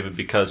shoot, David,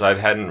 because I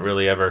hadn't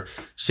really ever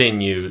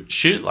seen you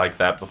shoot like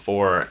that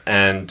before.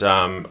 And so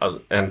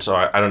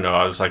I don't know,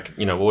 I was like,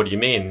 what do you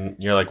mean? And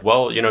you're like,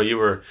 well,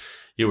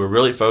 you were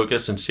really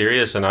focused and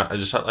serious, and I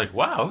just thought, like,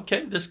 wow,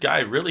 okay, this guy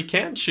really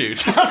can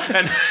shoot.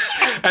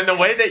 and the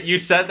way that you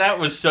said that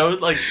was so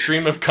like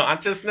stream of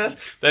consciousness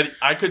that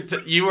I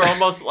could you were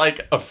almost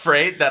like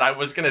afraid that I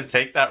was going to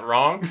take that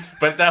wrong,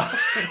 but that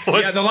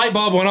was the light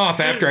bulb went off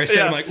after I said,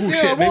 I'm like, oh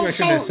shit, maybe I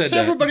shouldn't have said so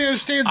that. Everybody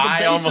understands the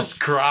basis. I almost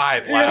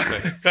cried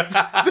laughing.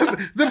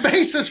 The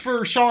basis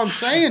for Sean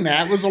saying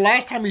that was the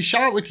last time he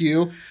shot with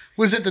you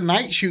was at the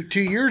night shoot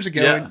 2 years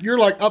ago. Yeah. And you're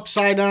like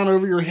upside down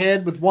over your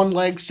head with one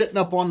leg sitting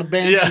up on the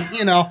bench,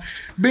 and,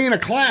 being a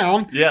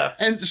clown. Yeah.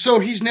 And so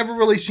he's never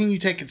really seen you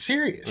take it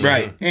serious.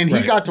 Right. And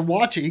he got to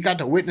watch it. He got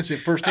to witness it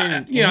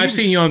firsthand. I've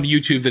seen you on the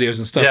YouTube videos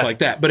and stuff like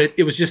that, but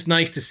it was just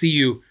nice to see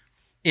you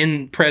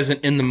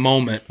present in the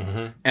moment,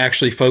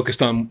 actually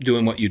focused on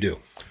doing what you do.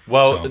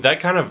 Well, that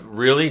kind of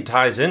really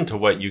ties into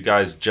what you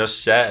guys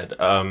just said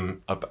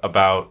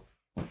about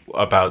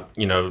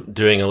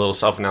doing a little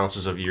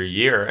self-analysis of your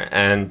year.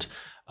 And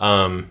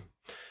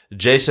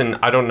Jason,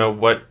 I don't know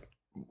what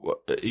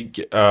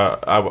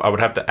I would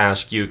have to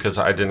ask you, because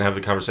I didn't have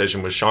the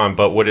conversation with Sean,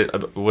 but would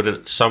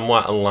it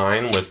somewhat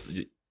align with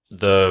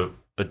the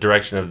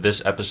direction of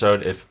this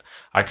episode if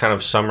I kind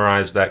of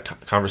summarize that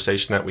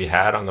conversation that we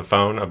had on the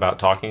phone about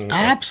talking?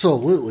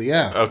 Absolutely,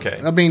 yeah.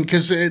 Okay. I mean,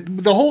 because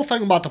the whole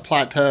thing about the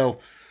plateau,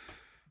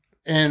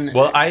 and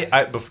well,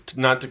 I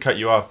not to cut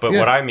you off, but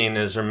what I mean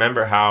is,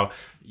 remember how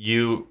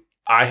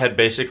I had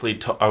basically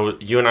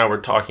you and I were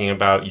talking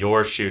about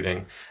your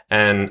shooting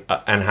and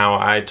how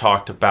I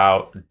talked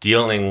about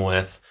dealing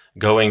with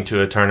going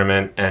to a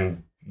tournament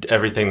and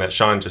everything that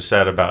Sean just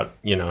said about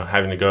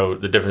having to go,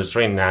 the difference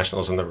between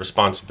nationals and the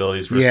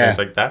responsibilities versus things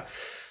like that.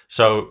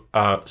 So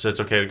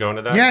it's okay to go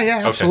into that?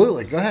 Yeah,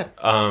 absolutely. Okay. Go ahead.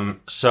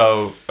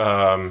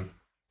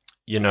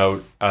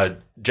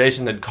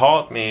 Jason had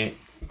called me,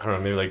 I don't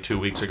know, maybe like 2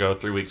 weeks ago,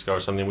 3 weeks ago or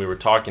something. We were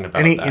talking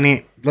about that. And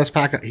he, let's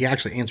back up. He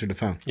actually answered the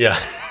phone. Yeah.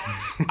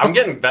 I'm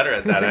getting better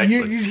at that,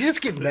 actually. You're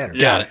just getting better.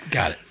 Yeah.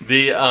 Got it.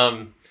 The,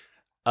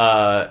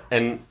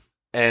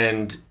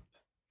 and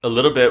a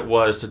little bit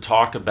was to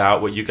talk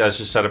about what you guys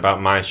just said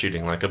about my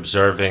shooting, like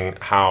observing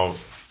how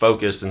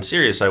focused and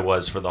serious I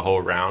was for the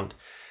whole round.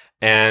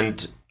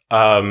 And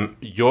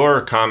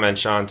your comment,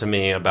 Sean, to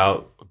me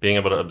about being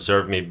able to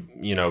observe me,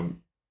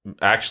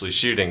 actually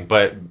shooting,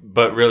 but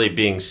really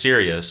being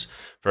serious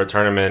for a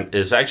tournament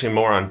is actually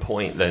more on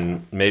point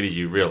than maybe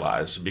you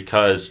realize,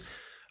 because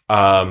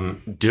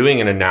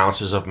doing an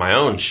analysis of my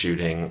own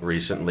shooting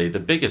recently, the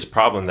biggest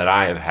problem that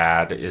I have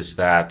had is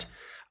that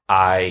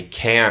I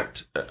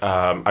can't,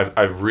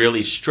 I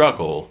really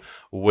struggle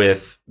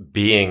with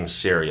being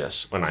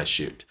serious when I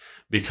shoot,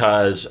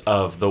 because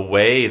of the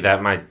way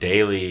that my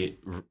daily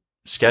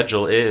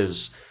schedule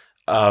is.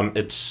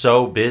 It's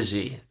so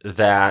busy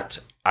that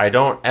I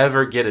don't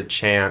ever get a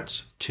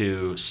chance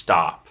to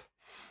stop.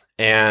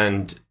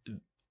 And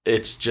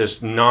it's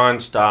just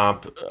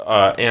nonstop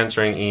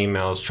answering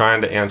emails,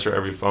 trying to answer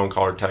every phone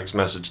call or text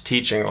message,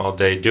 teaching all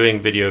day,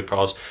 doing video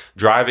calls,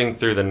 driving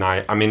through the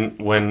night. I mean,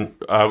 when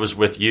I was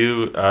with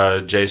you,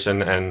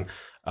 Jason, and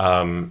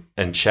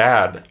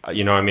Chad,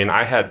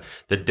 I had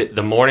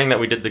the morning that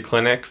we did the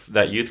clinic,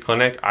 that youth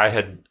clinic,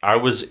 I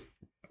was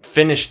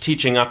finished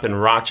teaching up in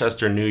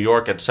Rochester, New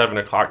York at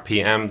 7:00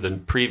 p.m. the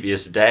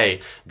previous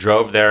day,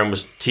 drove there and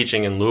was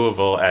teaching in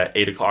Louisville at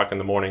 8:00 in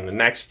the morning the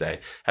next day,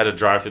 had to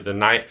drive through the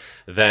night,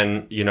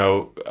 then,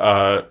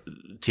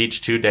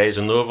 teach 2 days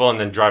in Louisville and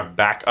then drive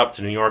back up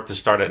to New York to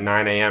start at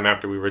 9 a.m.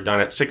 after we were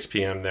done at 6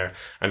 p.m. there.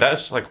 And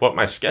that's like what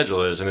my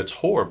schedule is, and it's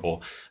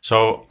horrible.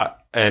 So,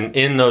 and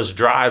in those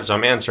drives,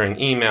 I'm answering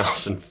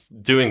emails and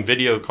doing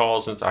video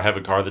calls, since I have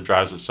a car that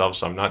drives itself,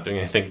 so I'm not doing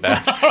anything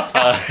bad.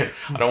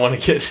 I don't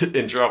want to get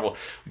in trouble.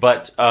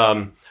 But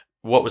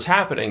what was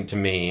happening to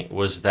me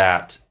was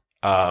that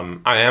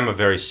I am a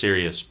very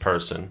serious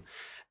person,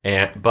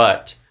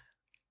 but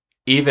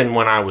even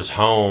when I was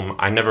home,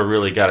 I never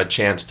really got a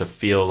chance to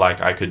feel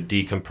like I could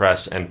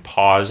decompress and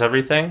pause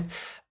everything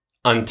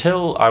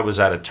until I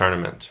was at a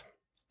tournament.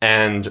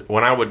 And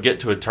when I would get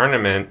to a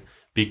tournament,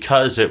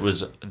 because it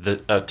was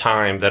a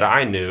time that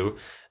I knew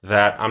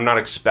that I'm not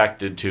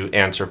expected to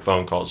answer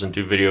phone calls and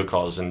do video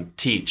calls and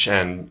teach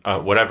and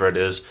whatever it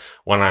is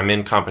when I'm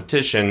in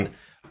competition,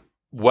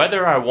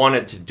 whether I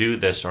wanted to do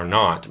this or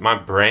not, my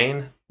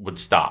brain would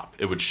stop.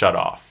 It would shut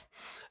off.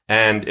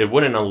 And it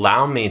wouldn't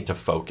allow me to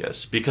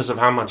focus because of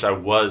how much I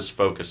was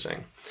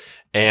focusing.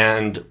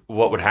 And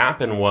what would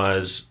happen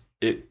was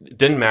it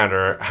didn't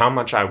matter how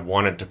much I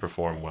wanted to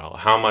perform well,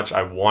 how much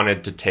I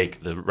wanted to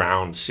take the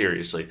round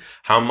seriously,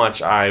 how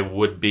much I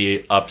would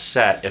be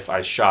upset if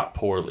I shot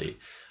poorly.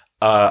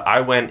 I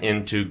went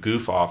into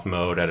goof off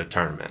mode at a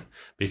tournament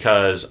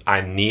because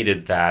I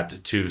needed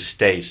that to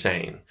stay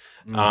sane.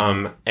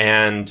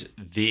 And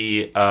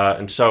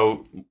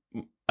so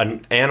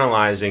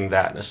analyzing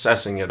that and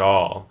assessing it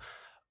all,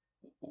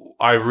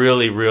 I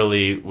really,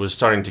 really was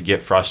starting to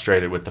get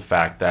frustrated with the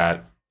fact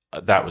that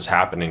that was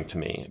happening to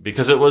me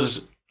because it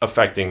was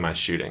affecting my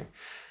shooting.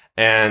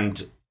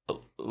 And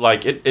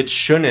like it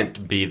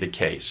shouldn't be the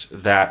case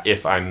that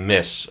if I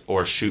miss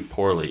or shoot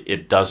poorly,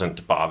 it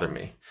doesn't bother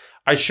me.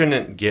 I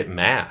shouldn't get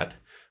mad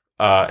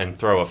and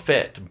throw a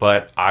fit,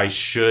 but I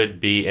should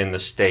be in the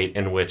state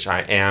in which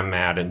I am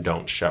mad and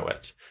don't show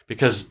it.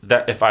 Because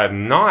that if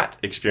I'm not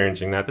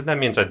experiencing that, then that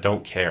means I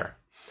don't care.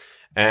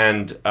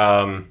 And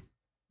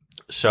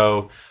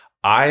so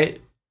I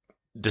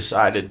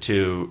decided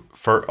to,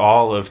 for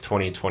all of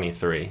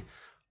 2023,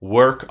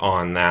 work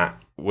on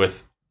that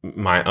with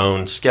my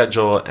own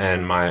schedule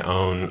and my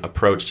own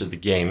approach to the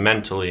game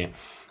mentally.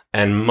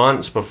 And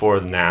months before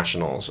the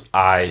Nationals,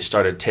 I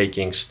started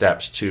taking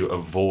steps to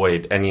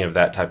avoid any of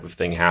that type of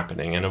thing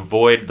happening and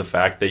avoid the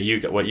fact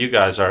that what you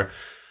guys are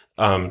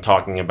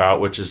talking about,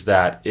 which is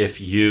that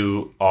if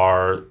you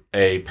are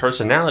a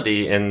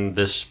personality in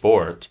this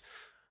sport,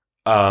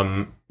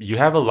 you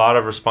have a lot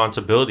of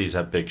responsibilities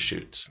at big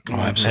shoots. Oh,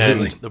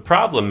 absolutely. And the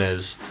problem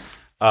is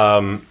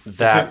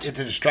that it's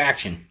a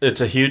distraction.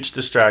 It's a huge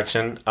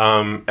distraction.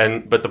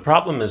 But the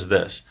problem is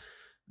this: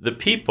 the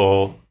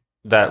people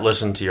that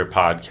listen to your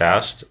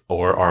podcast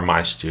or are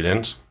my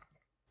students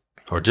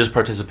or just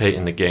participate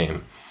in the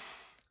game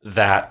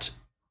that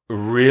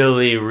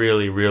really,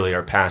 really, really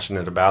are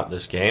passionate about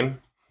this game,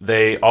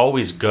 they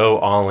always go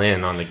all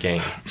in on the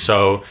game.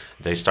 So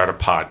they start a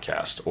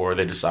podcast, or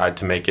they decide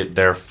to make it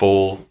their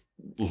full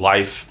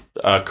life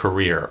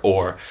career,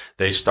 or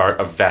they start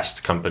a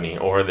vest company,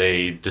 or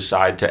they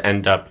decide to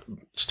end up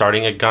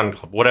starting a gun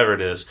club, whatever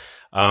it is.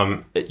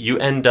 You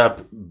end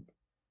up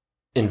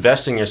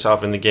investing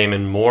yourself in the game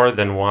in more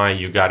than why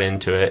you got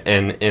into it,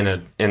 and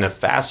in a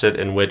facet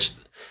in which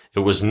it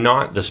was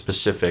not the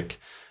specific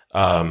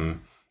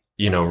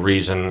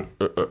reason,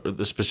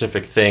 the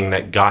specific thing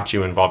that got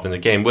you involved in the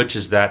game, which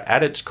is that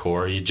at its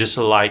core, you just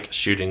like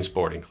shooting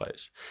sporting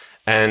clays.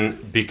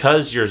 And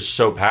because you're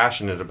so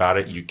passionate about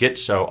it, you get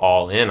so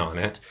all in on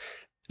it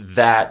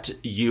that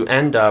you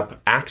end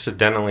up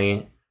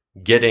accidentally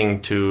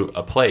getting to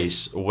a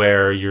place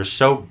where you're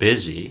so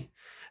busy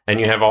and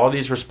you have all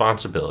these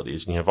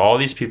responsibilities and you have all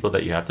these people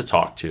that you have to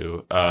talk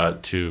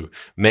to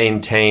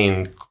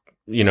maintain,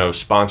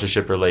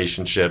 sponsorship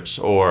relationships,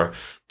 or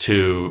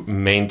to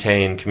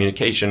maintain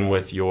communication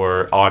with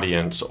your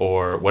audience,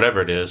 or whatever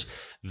it is,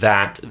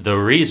 that the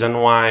reason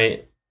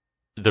why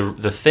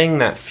the thing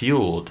that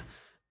fueled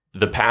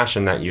the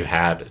passion that you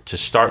had to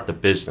start the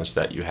business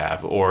that you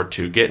have, or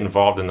to get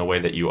involved in the way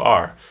that you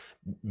are,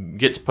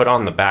 gets put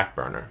on the back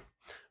burner.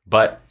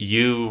 But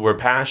you were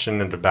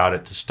passionate about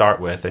it to start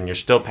with, and you're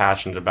still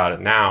passionate about it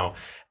now.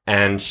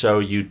 And so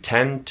you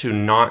tend to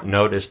not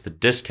notice the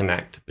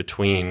disconnect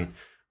between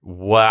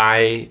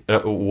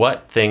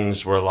what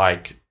things were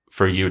like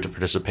for you to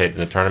participate in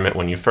the tournament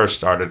when you first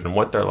started and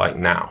what they're like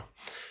now.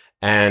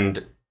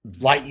 And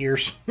light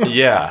years.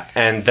 Yeah.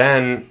 And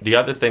then the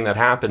other thing that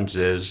happens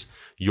is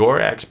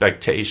your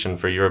expectation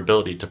for your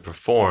ability to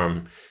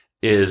perform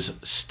is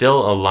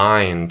still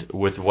aligned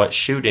with what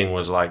shooting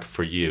was like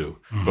for you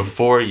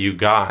before you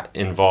got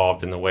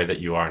involved in the way that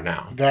you are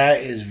now.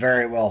 That is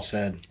very well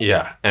said.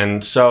 Yeah.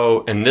 And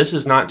this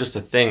is not just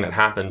a thing that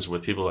happens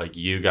with people like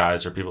you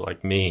guys or people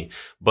like me,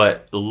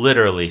 but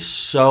literally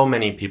so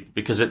many people,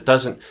 because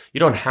you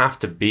don't have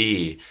to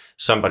be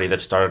somebody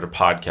that started a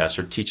podcast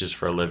or teaches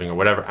for a living or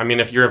whatever. I mean,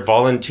 if you're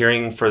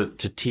volunteering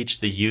to teach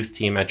the youth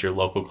team at your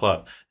local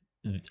club,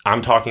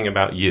 I'm talking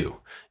about you.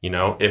 You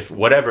know, if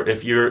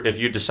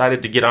you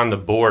decided to get on the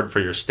board for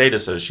your state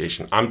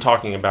association, I'm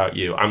talking about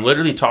you. I'm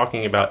literally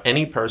talking about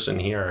any person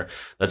here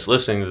that's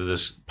listening to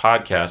this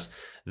podcast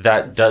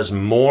that does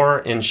more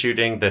in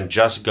shooting than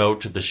just go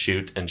to the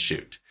shoot and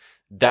shoot.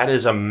 That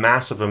is a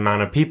massive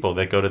amount of people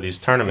that go to these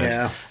tournaments.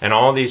 Yeah. And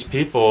all these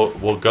people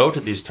will go to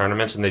these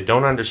tournaments and they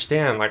don't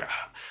understand, like,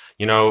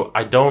 you know,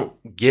 I don't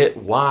get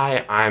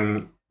why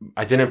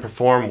I didn't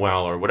perform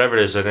well or whatever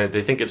it is. And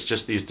they think it's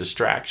just these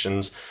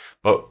distractions.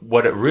 But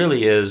what it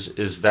really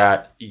is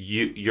that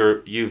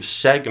you've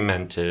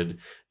segmented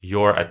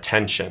your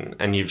attention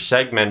and you've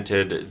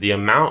segmented the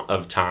amount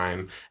of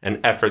time and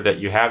effort that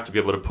you have to be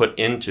able to put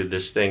into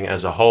this thing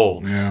as a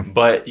whole. Yeah.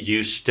 But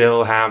you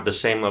still have the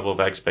same level of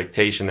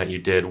expectation that you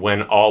did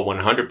when all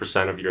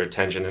 100% of your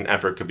attention and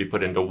effort could be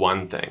put into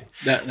one thing.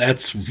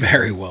 That's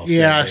very well said.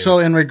 Yeah, so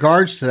in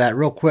regards to that,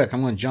 real quick,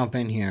 I'm going to jump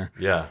in here.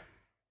 Yeah.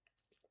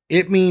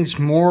 It means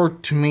more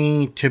to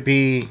me to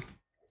be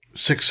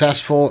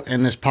successful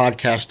in this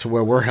podcast to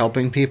where we're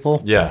helping people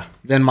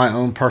than my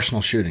own personal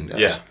shooting does.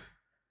 Yeah.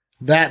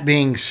 That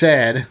being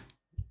said,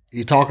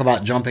 you talk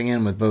about jumping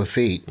in with both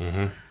feet.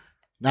 Mm-hmm.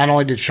 Not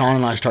only did Sean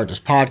and I start this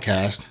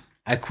podcast,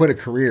 I quit a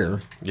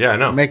career. Yeah, I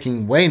know.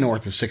 Making way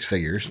north of 6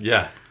 figures.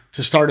 Yeah.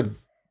 To start a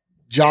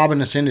job in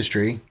this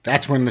industry.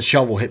 That's when the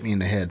shovel hit me in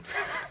the head.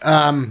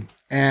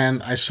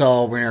 And I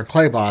sell Rainier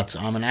clay bots.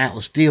 I'm an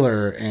Atlas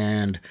dealer,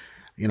 and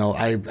you know,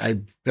 I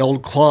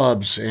build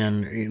clubs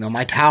and, you know,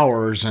 my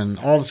towers and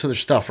all this other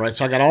stuff, right?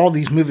 So I got all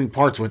these moving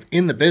parts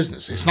within the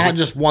business. It's not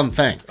just one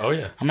thing. Oh,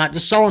 yeah. I'm not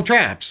just selling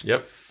traps.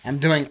 Yep. I'm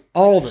doing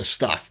all this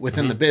stuff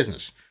within the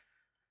business.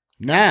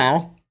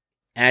 Now,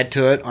 add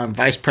to it, I'm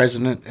vice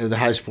president of the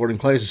High Sporting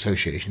Clays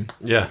Association.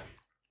 Yeah.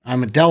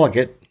 I'm a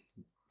delegate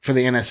for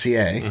the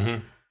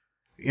NSCA,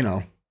 you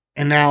know,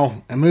 and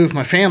now I moved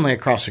my family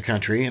across the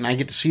country and I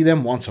get to see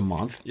them once a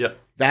month. Yep.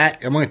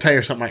 That, I'm going to tell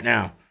you something right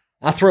now.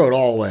 I throw it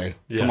all away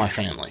for my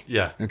family.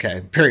 Yeah.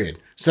 Okay, period.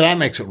 So that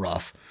makes it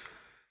rough.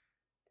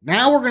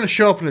 Now we're going to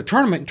show up in a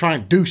tournament and try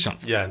and do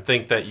something. Yeah, and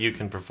think that you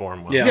can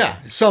perform well. Yeah.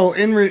 So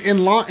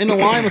in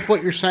line with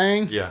what you're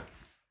saying,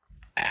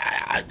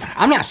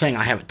 I'm not saying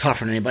I have it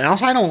tougher than anybody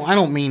else. I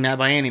don't mean that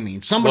by any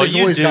means. Somebody's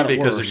always got it worse. Well, you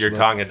do because of your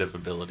cognitive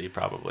ability,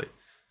 probably.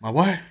 My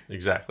what?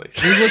 Exactly.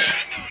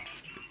 English?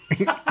 Just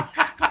kidding.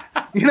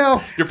 You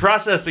know. Your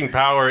processing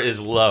power is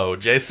low,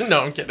 Jason.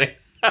 No, I'm kidding.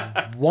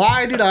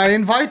 Why did I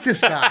invite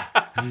this guy?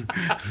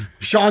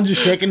 Sean's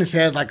just shaking his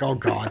head like, oh,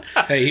 God.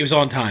 Hey, he was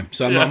on time,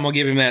 so I'm going to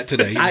give him that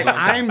today.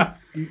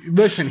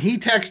 Listen, he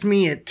texted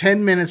me at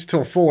 10 minutes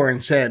till 4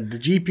 and said, the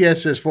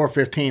GPS says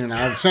 4:15, and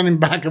I sent him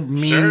back a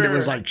meme that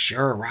was like,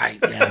 sure, right,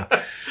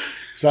 yeah.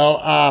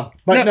 So,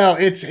 no,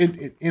 it's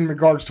in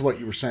regards to what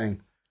you were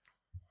saying,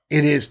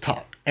 it is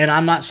tough. And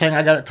I'm not saying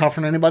I got it tougher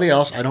than anybody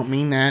else. I don't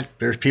mean that.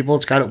 There's people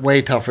that's got it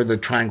way tougher to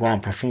try and go out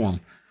and perform.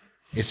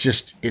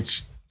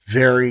 It's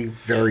very,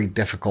 very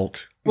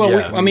difficult.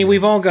 Well,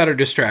 we've all got our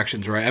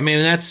distractions, right? I mean,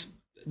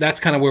 that's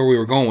kind of where we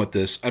were going with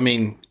this. I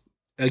mean,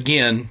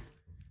 again,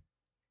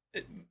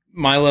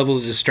 my level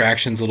of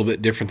distraction is a little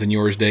bit different than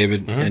yours,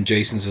 David, and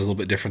Jason's is a little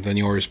bit different than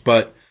yours.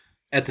 But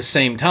at the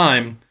same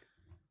time,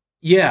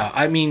 yeah,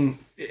 I mean,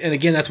 and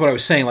again, that's what I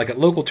was saying. Like at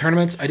local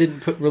tournaments, I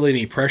didn't put really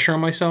any pressure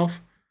on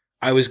myself.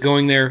 I was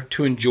going there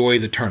to enjoy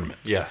the tournament.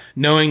 Yeah.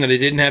 Knowing that I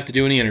didn't have to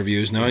do any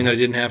interviews, knowing that I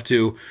didn't have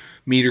to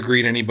meet or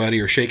greet anybody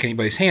or shake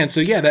anybody's hand.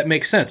 So yeah, that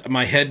makes sense.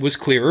 My head was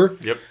clearer.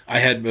 Yep. I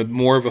had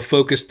more of a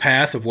focused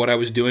path of what I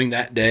was doing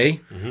that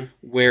day.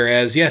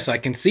 Whereas, yes, I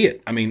can see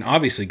it. I mean,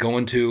 obviously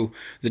going to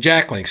the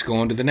Jack Links,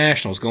 going to the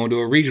Nationals, going to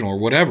a regional or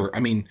whatever.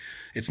 I mean,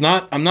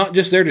 I'm not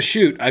just there to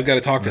shoot. I've got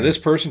to talk to this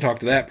person, talk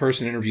to that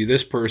person, interview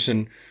this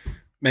person,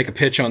 make a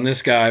pitch on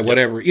this guy,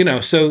 whatever, you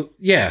know. So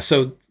yeah,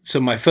 so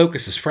my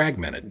focus is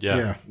fragmented.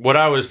 Yeah. What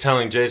I was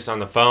telling Jason on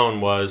the phone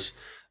was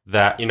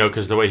that, you know,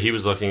 because the way he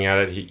was looking at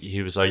it,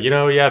 he was like, you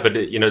know, yeah, but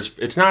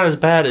it's not as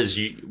bad as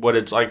what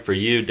it's like for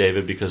you,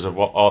 David, because of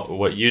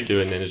what you do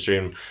in the industry.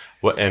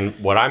 And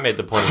what I made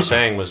the point of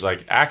saying was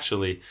like,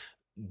 actually,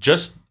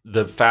 just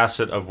the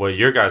facet of what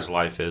your guys'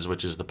 life is,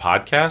 which is the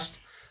podcast,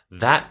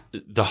 that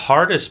the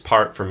hardest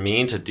part for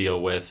me to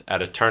deal with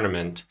at a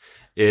tournament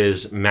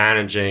is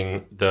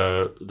managing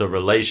the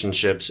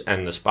relationships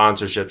and the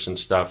sponsorships and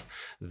stuff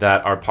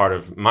that are part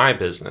of my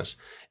business.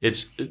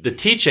 It's the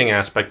teaching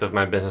aspect of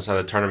my business at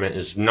a tournament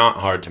is not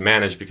hard to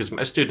manage because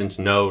my students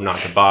know not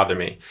to bother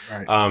me.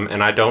 Right.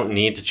 And I don't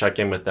need to check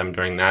in with them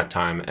during that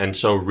time. And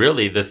so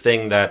really the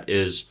thing that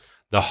is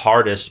the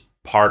hardest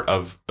part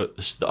of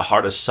the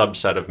hardest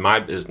subset of my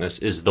business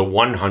is the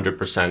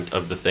 100%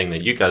 of the thing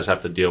that you guys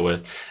have to deal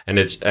with. And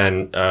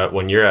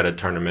when you're at a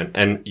tournament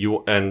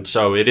and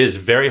so it is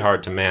very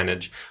hard to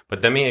manage,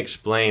 but let me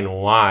explain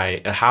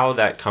how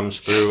that comes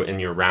through in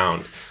your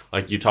round.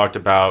 Like you talked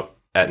about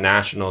at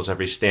nationals,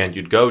 every stand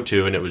you'd go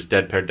to and it was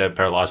dead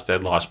pair, lost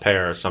dead, lost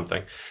pair or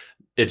something.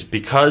 It's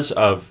because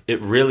of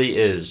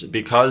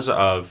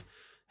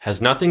has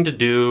nothing to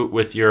do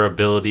with your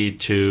ability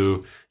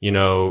to,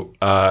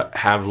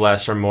 have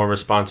less or more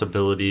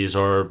responsibilities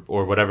or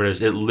whatever it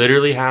is. It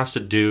literally has to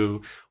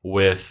do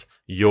with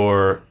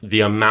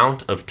the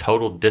amount of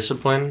total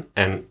discipline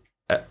and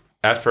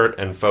effort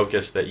and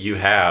focus that you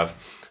have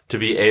to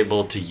be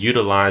able to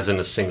utilize in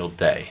a single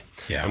day.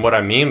 Yeah. And what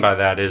I mean by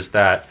that is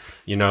that,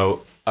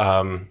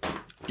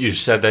 you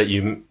said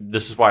that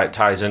this is why it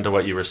ties into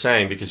what you were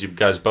saying, because you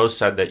guys both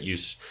said that you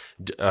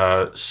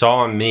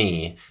saw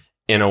me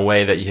in a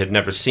way that you had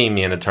never seen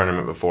me in a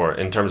tournament before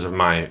in terms of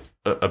my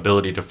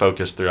ability to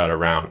focus throughout a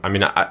round. I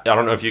mean, I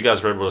don't know if you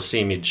guys were able to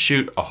see me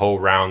shoot a whole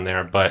round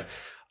there, but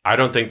I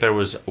don't think there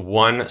was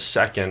 1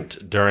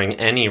 second during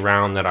any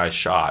round that I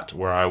shot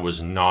where I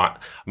was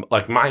not,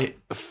 like, my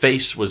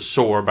face was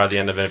sore by the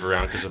end of every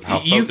round because of how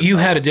focused you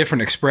had a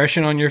different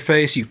expression on your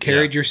face. You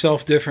carried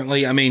yourself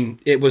differently. I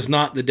mean, it was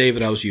not the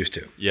David I was used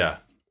to. Yeah.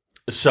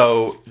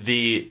 So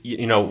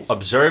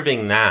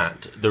observing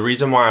that, the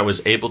reason why I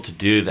was able to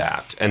do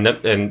that,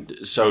 and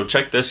so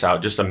check this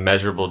out, just a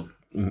measurable,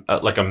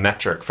 like a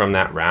metric from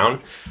that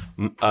round,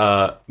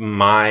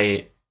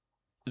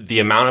 the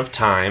amount of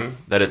time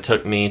that it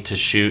took me to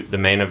shoot the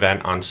main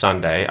event on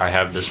Sunday. I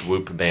have this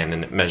Whoop band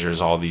and it measures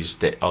all these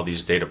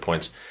data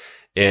points.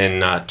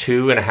 In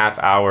 2.5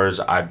 hours,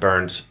 I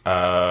burned,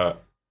 I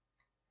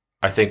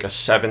think,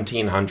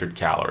 1,700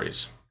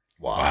 calories.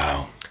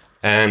 Wow.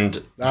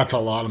 And that's a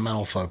lot of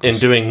mental focus. In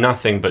doing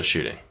nothing but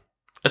shooting.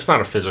 It's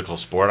not a physical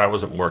sport. I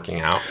wasn't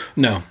working out.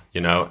 No.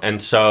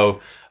 And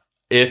so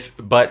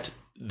but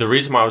the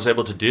reason why I was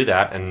able to do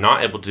that and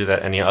not able to do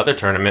that any other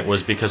tournament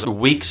was because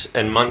weeks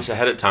and months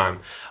ahead of time,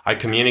 I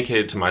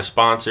communicated to my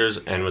sponsors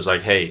and was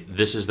like, hey,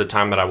 this is the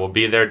time that I will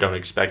be there. Don't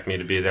expect me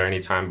to be there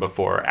anytime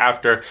before or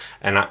after.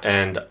 And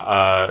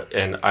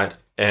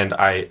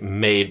I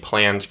made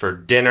plans for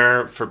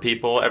dinner for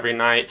people every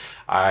night.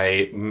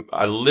 I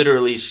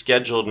literally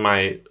scheduled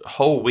my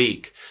whole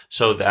week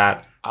so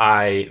that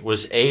I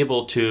was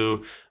able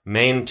to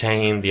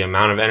maintain the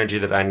amount of energy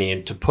that I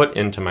need to put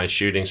into my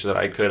shooting so that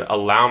I could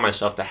allow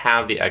myself to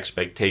have the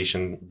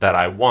expectation that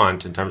I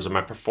want in terms of my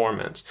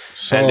performance.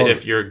 So, and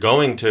if you're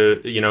going to,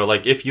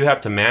 if you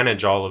have to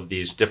manage all of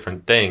these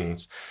different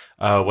things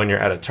when you're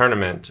at a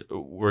tournament,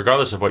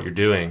 regardless of what you're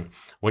doing,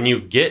 when you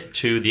get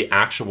to the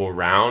actual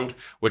round,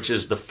 which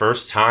is the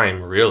first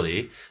time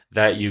really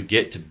that you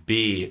get to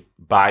be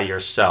by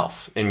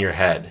yourself in your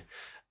head,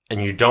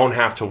 and you don't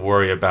have to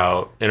worry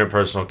about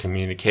interpersonal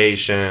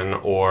communication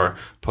or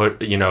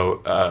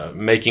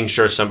making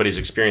sure somebody's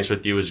experience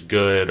with you is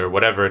good or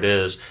whatever it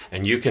is,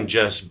 and you can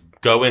just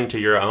go into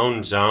your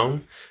own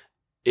zone.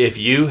 If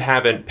you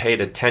haven't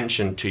paid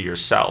attention to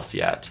yourself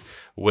yet,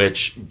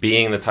 which,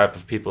 being the type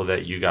of people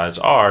that you guys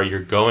are, you're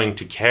going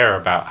to care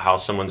about how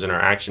someone's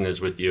interaction is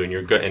with you, and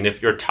you're good. And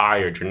if you're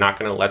tired, you're not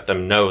going to let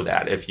them know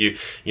that. If you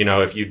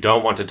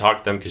don't want to talk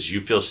to them because you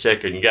feel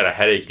sick and you got a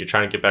headache, you're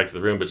trying to get back to the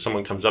room, but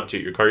someone comes up to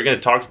you at your car, you're going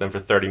to talk to them for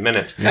 30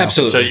 minutes.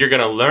 Absolutely. So you're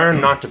going to learn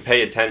not to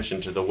pay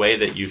attention to the way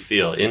that you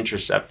feel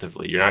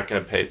introspectively. You're not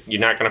going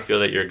to feel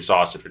that you're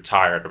exhausted or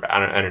tired or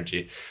out of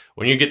energy.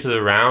 When you get to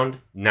the round,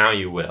 now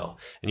you will.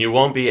 And you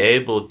won't be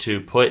able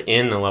to put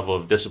in the level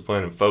of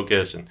discipline and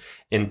focus and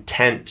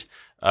intent,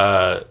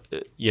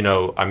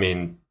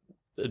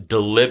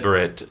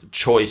 deliberate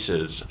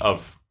choices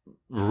of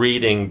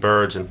reading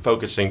birds and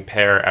focusing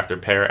pair after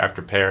pair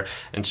after pair.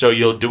 And so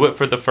you'll do it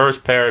for the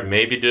first pair,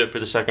 maybe do it for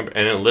the second,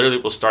 and it literally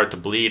will start to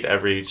bleed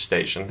every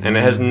station. And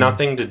it has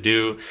nothing to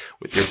do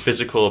with your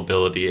physical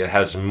ability. It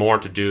has more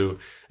to do,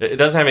 it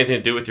doesn't have anything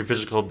to do with your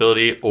physical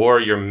ability or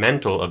your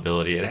mental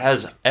ability. It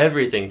has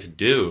everything to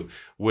do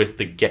with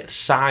the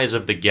size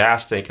of the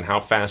gas tank and how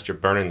fast you're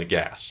burning the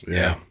gas.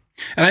 Yeah.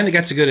 And I think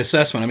that's a good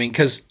assessment. I mean,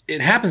 because it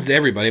happens to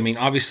everybody. I mean,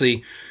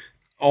 obviously,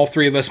 all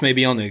three of us may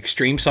be on the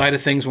extreme side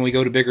of things when we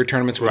go to bigger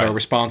tournaments with our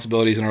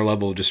responsibilities and our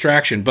level of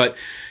distraction, but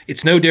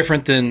it's no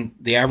different than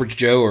the average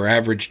Joe or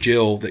average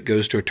Jill that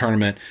goes to a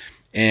tournament.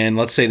 And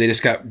let's say they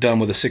just got done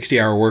with a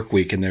 60-hour work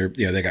week and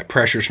they got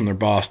pressures from their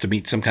boss to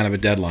meet some kind of a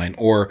deadline,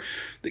 or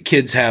the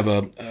kids have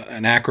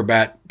an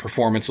acrobat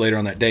performance later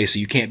on that day, so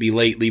you can't be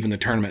late leaving the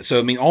tournament. So,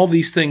 I mean, all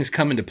these things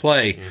come into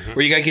play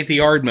where you got to get the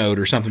yard mode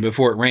or something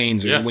before it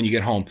rains or when you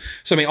get home.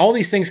 So, I mean, all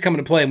these things come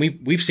into play, and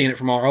we've seen it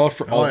from all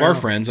of our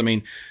friends. I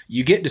mean,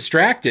 you get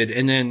distracted,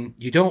 and then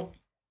you don't,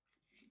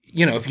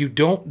 if you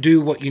don't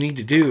do what you need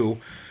to do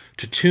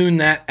to tune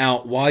that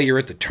out while you're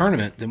at the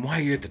tournament, then why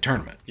are you at the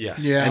tournament?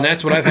 Yes. Yeah. And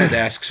that's what I've had to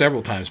ask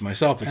several times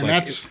myself. It's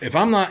like, if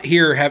I'm not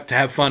here to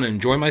have fun and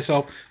enjoy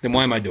myself, then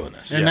why am I doing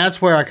this? And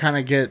that's where I kind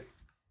of get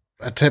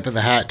a tip of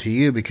the hat to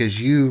you, because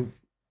you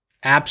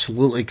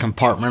absolutely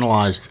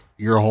compartmentalized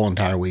your whole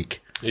entire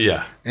week.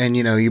 Yeah. And,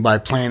 you by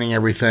planning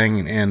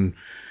everything. And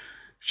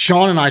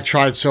Sean and I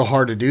tried so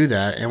hard to do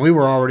that. And we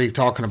were already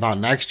talking about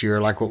next year,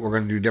 like what we're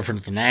going to do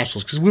different at the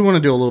Nationals, because we want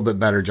to do a little bit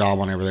better job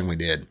on everything we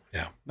did.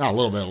 Yeah. Not a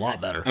little bit, a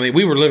lot better. I mean,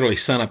 we were literally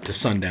sun up to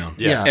sundown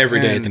every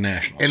day at the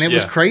Nationals. And it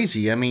was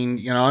crazy. I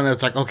mean, and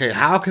it's like, okay,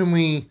 how can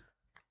we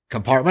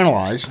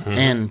compartmentalize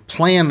and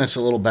plan this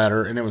a little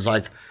better? And it was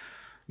like,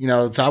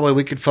 that way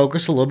we could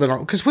focus a little bit on,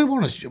 because we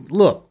want to,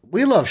 look,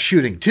 we love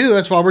shooting too.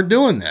 That's why we're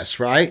doing this,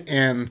 right?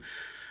 And,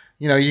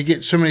 you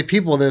get so many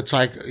people that's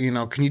like,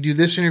 can you do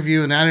this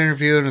interview and that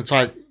interview? And it's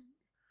like,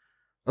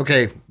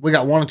 okay, we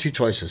got one or two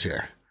choices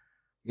here.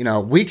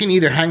 We can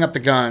either hang up the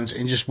guns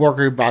and just work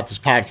about this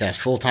podcast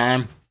full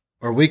time,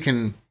 or we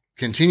can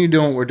continue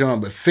doing what we're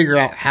doing, but figure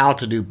out how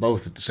to do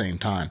both at the same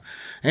time.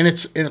 And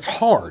it's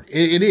hard.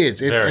 It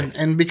is.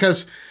 And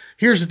because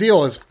here's the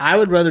deal is I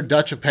would rather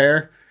Dutch a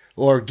pair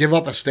or give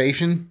up a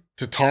station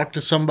to talk to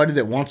somebody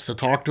that wants to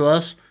talk to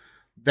us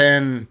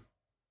than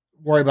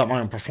worry about my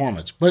own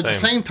performance. But at the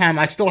same time,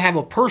 I still have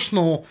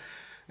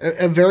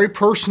a very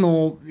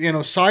personal,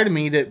 side of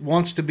me that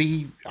wants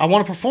to I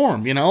want to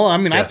perform, I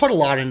mean, I put a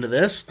lot into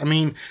this. I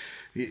mean,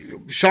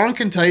 Sean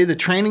can tell you the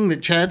training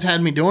that Chad's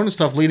had me doing and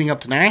stuff leading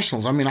up to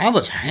Nationals. I mean, I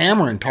was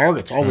hammering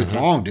targets all week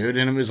long, dude.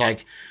 And it was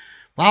like,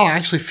 wow, I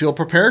actually feel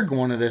prepared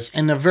going to this.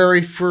 And the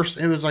very first,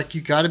 it was like,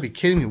 you got to be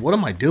kidding me. What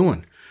am I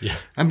doing? Yeah.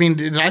 I mean,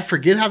 did I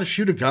forget how to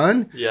shoot a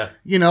gun? Yeah.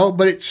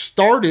 But it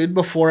started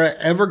before I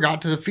ever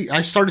got to the feet.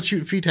 I started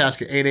shooting feed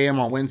task at 8 a.m.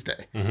 on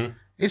Wednesday. Mm-hmm.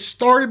 It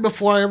started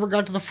before I ever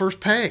got to the first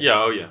peg.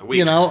 Yeah. Oh, yeah.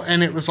 Weeks.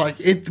 And it was like,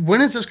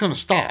 when is this going to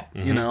stop?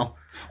 Mm-hmm.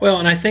 Well,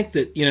 and I think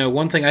that,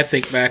 one thing I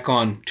think back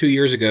on 2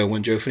 years ago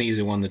when Joe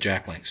Finizzi won the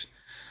Jack Links,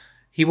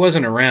 he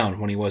wasn't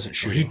around when he wasn't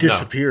shooting. He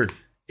disappeared. No.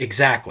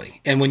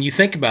 Exactly. And when you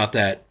think about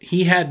that,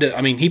 he had to,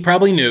 he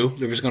probably knew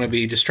there was going to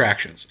be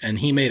distractions, and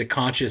he made a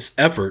conscious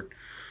effort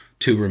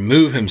to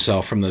remove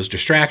himself from those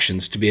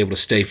distractions to be able to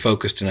stay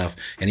focused enough.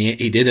 And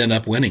he did end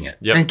up winning it.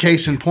 Yep. And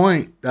case in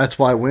point, that's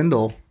why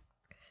Wendell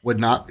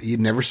you'd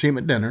never see him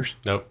at dinners.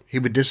 Nope. He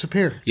would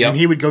disappear. Yep. And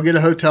he would go get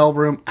a hotel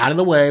room out of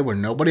the way where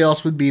nobody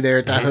else would be there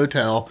at that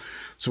hotel.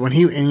 So when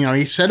he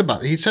said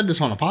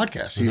this on a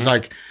podcast. He's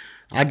like,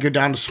 I'd go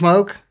down to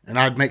smoke and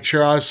I'd make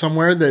sure I was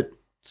somewhere that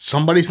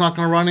somebody's not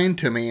going to run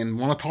into me and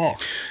want to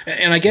talk.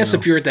 And I guess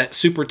if you're at that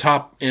super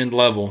top end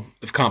level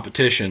of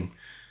competition,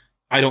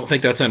 I don't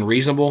think that's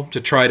unreasonable to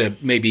try to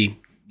maybe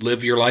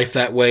live your life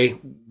that way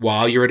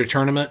while you're at a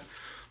tournament.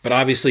 But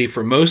obviously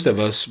for most of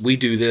us, we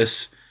do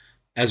this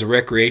as a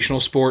recreational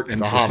sport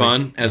and for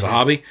fun, as a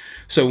hobby.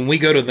 So when we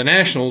go to the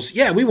Nationals,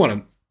 we want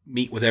to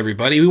meet with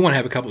everybody. We want to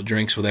have a couple of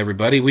drinks with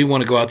everybody. We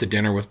want to go out to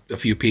dinner with a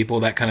few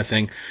people, that kind of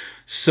thing.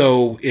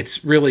 So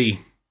it's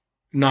really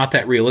not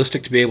that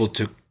realistic to be able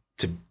to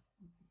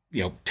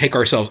take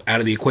ourselves out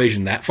of the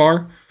equation that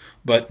far.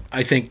 But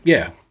I think,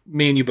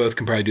 me and you both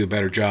can probably do a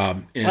better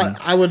job in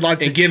I would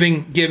like in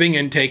giving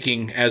and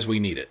taking as we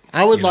need it.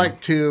 I would like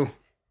to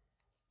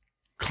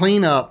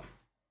clean up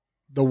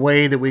the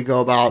way that we go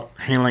about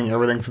handling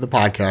everything for the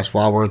podcast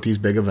while we're at these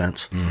big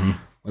events,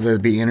 whether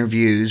it be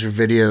interviews or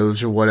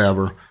videos or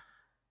whatever,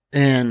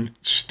 and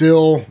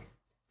still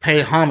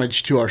pay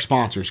homage to our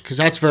sponsors, because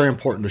that's very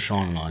important to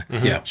Sean and I.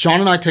 Mm-hmm. Yeah. Sean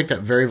and I take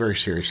that very, very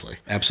seriously.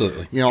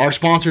 Absolutely. Our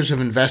sponsors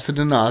have invested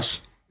in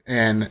us,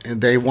 and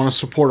they want to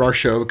support our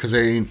show because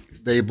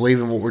they believe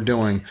in what we're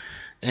doing.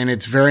 And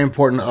it's very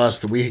important to us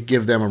that we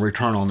give them a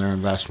return on their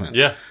investment.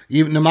 Yeah.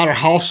 Even no matter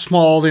how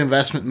small the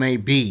investment may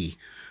be,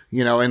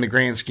 in the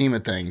grand scheme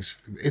of things,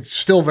 it's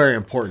still very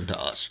important to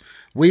us.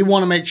 We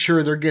want to make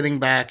sure they're getting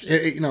back.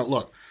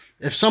 Look,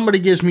 if somebody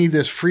gives me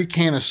this free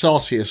can of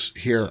Celsius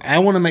here, I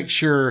want to make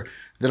sure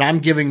that I'm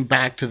giving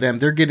back to them.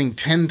 They're getting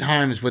 10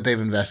 times what they've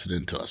invested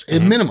into us, at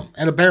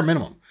a bare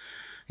minimum.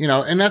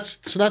 And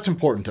that's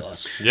important to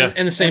us. Yeah.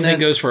 And the same thing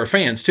goes for our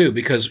fans too,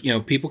 because,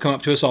 people come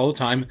up to us all the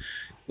time,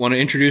 want to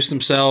introduce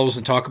themselves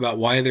and talk about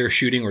why they're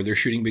shooting, or they're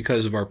shooting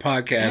because of our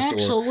podcast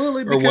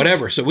or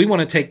whatever. So we want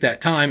to take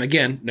that time,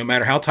 again, no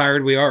matter how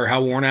tired we are or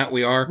how worn out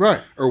we are,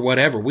 right, or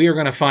whatever, we are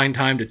going to find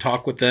time to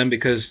talk with them,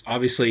 because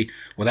obviously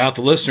without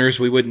the listeners,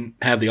 we wouldn't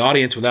have the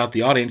audience. Without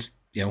the audience,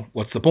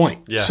 what's the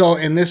point? Yeah. So,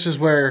 and this is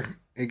where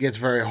it gets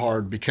very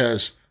hard,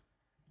 because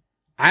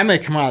I may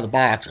come out of the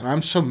box and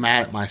I'm so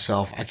mad at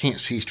myself, I can't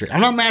see straight.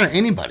 I'm not mad at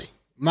anybody.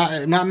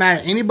 I'm not mad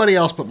at anybody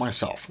else but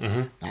myself.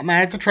 Not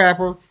mad at the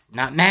trapper.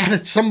 Not mad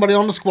at somebody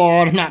on the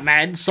squad. I'm not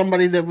mad at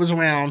somebody that was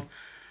around.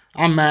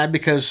 I'm mad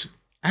because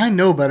I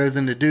know better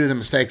than to do the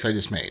mistakes I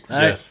just made.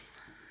 Right? Yes.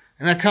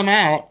 And I come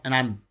out and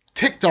I'm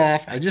ticked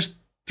off. I just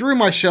threw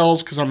my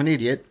shells because I'm an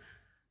idiot.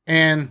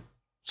 And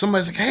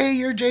somebody's like, "Hey,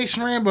 you're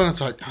Jason Rambo." And it's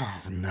like,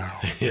 oh, no.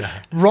 Yeah.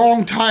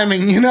 Wrong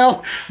timing,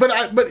 But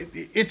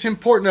it's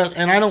important to us,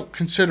 and I don't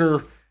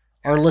consider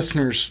our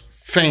listeners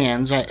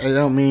fans. I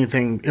don't mean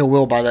anything ill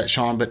will by that,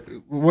 Sean, but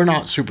we're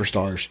not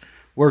superstars.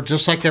 We're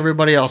just like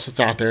everybody else that's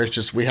out there. It's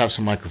just we have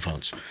some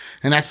microphones,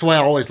 and that's the way I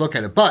always look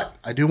at it. But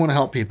I do want to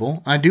help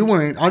people. I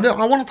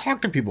want to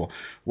talk to people.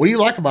 What do you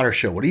like about our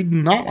show? What do you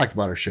not like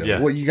about our show? Yeah.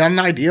 What, you got an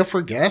idea for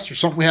a guest or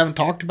something we haven't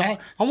talked about?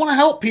 I want to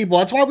help people.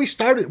 That's why we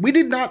started. We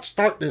did not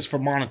start this for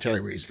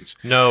monetary reasons.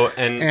 No,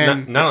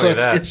 and not so only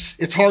that,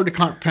 it's hard to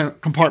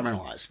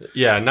compartmentalize.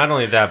 Yeah, not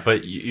only that,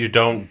 but you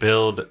don't.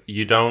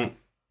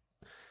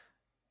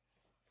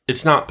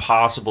 It's not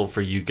possible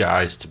for you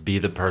guys to be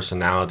the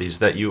personalities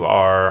that you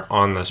are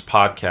on this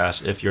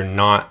podcast if you're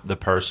not the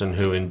person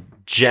who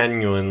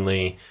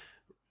genuinely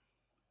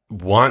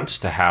wants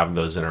to have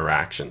those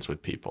interactions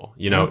with people.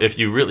 You know, if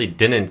you really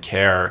didn't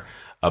care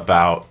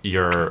about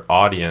your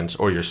audience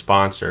or your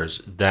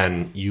sponsors,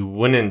 then you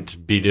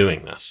wouldn't be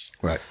doing this.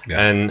 Right. Yeah.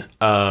 And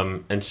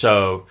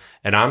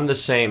I'm the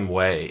same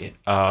way.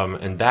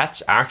 And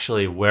that's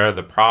actually where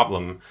the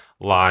problem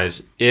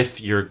lies. If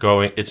you're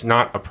going, it's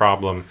not a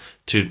problem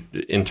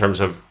in terms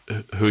of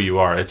who you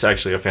are. It's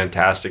actually a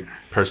fantastic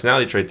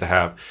personality trait to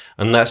have,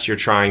 unless you're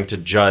trying to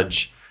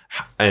judge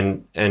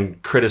and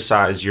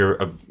criticize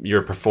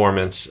your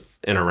performance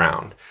in a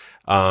round.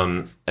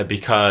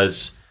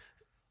 Because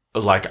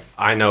like,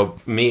 I know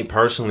me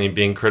personally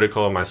being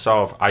critical of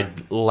myself, I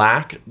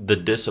lack the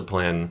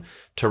discipline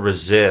to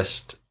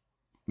resist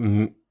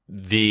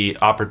the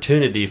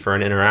opportunity for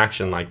an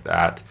interaction like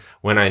that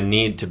when I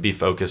need to be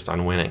focused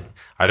on winning.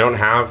 I don't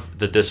have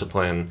the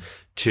discipline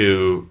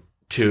to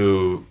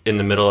in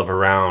the middle of a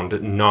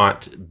round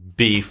not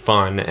be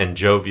fun and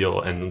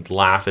jovial and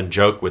laugh and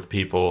joke with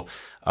people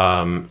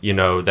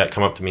that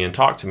come up to me and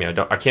talk to me.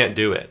 I can't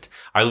do it.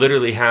 I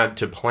literally had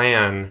to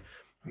plan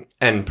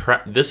and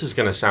this is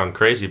going to sound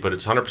crazy, but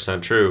it's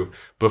 100% true.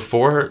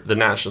 Before the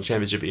national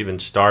championship even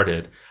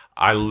started,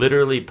 I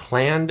literally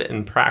planned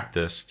and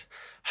practiced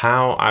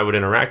how I would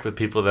interact with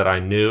people that I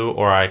knew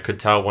or I could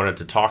tell wanted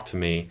to talk to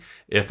me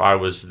if I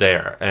was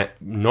there. And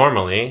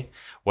normally,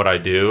 what I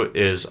do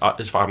is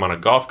if I'm on a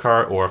golf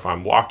cart or if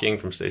I'm walking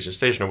from station to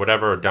station or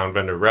whatever, or down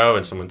Vendor Row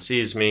and someone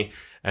sees me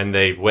and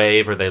they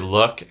wave or they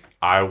look,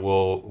 I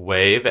will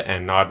wave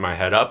and nod my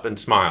head up and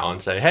smile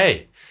and say,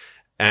 hey.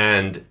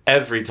 And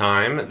every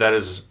time, that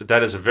is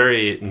a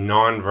very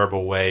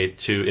non-verbal way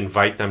to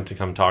invite them to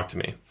come talk to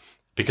me.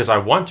 Because I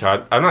want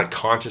to. I'm not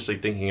consciously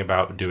thinking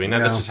about doing that.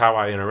 No. That's just how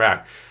I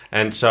interact.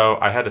 And so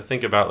I had to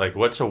think about, like,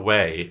 what's a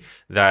way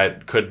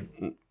that could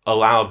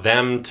allow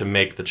them to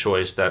make the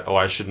choice that,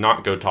 I should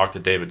not go talk to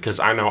David,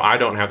 because I know I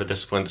don't have the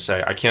discipline to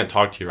say, I can't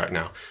talk to you right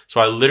now. So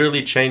I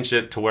literally changed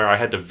it to where I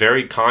had to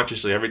very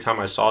consciously, every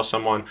time I saw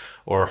someone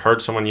or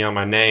heard someone yell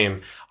my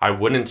name, I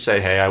wouldn't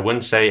say, hey, I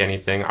wouldn't say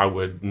anything. I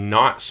would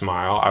not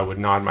smile. I would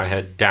nod my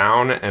head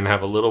down and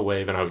have a little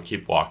wave, and I would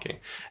keep walking.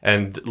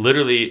 And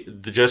literally,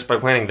 just by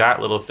planning that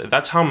little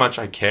that's how much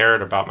I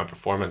cared about my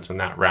performance in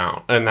that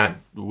round, in that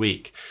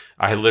week.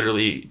 I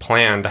literally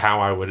planned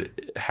how I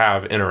would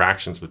have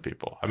interactions with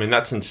people. I mean,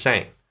 that's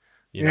insane.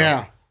 You know?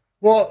 Yeah.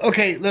 Well,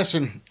 okay,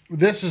 listen,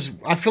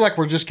 I feel like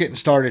we're just getting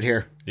started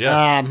here.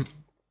 Yeah.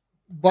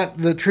 But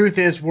the truth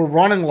is we're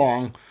running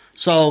long.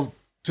 So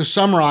to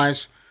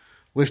summarize,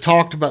 we've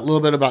talked a little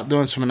bit about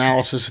doing some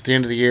analysis at the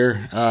end of the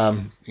year.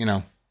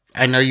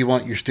 I know you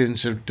want your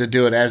students to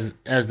do it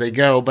as they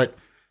go, but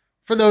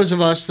for those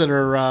of us that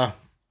are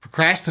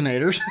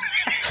procrastinators,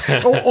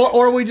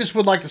 or we just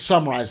would like to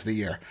summarize the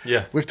year.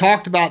 Yeah. We've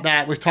talked about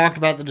that. We've talked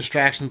about the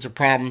distractions or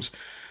problems.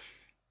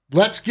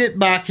 Let's get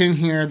back in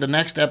here the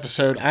next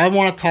episode. I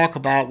want to talk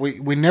about,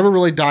 we never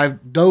really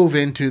dove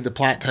into the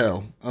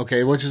plateau,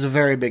 okay, which is a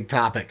very big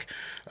topic.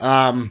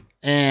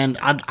 And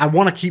I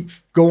want to keep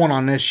going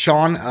on this.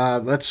 Sean,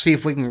 let's see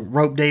if we can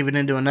rope David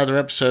into another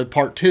episode,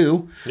 part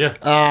 2.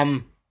 Yeah.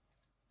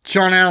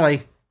 Sean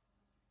Alley,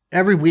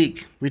 every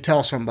week we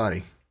tell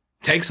somebody.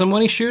 Take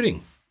somebody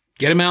shooting.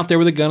 Get them out there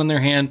with a gun in their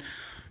hand.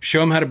 Show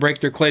them how to break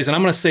their clays. And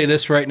I'm going to say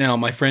this right now.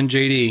 My friend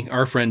JD,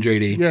 our friend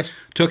JD, yes,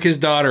 took his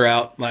daughter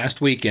out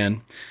last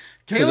weekend.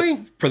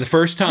 Kaylee? For the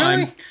first time.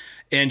 Really?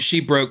 And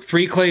she broke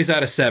 3 clays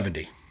out of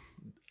 70.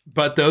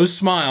 But those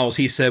smiles,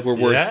 he said, were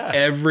worth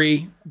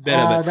every bit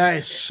of it. Oh, that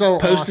is so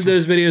Posted awesome.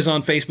 those videos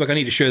on Facebook. I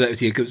need to share that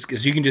with you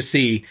because you can just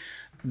see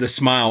the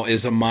smile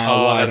is a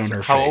mile wide on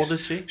her face. How old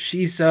is she?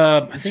 She's,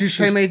 I think she's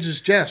the same age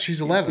as Jess.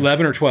 She's 11.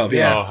 11 or 12,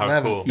 yeah. Oh, how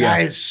 11. cool.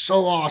 That is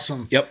so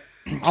awesome. Yep.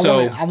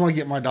 I want to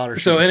get my daughter.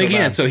 So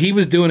he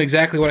was doing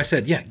exactly what I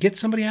said. Yeah, get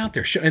somebody out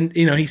there. And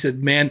he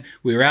said, man,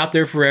 we were out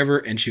there forever,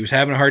 and she was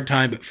having a hard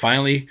time, but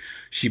finally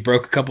she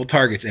broke a couple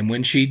targets, and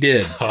when she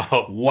did,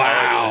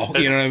 wow,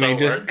 you know what I mean?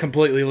 Just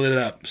completely lit it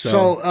up.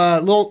 So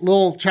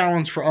little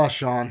challenge for us,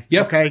 Sean.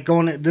 Yep.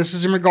 Okay, this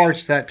is in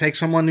regards to that. Take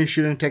someone new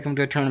shooting, take them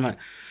to a tournament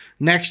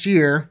next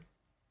year.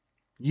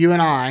 You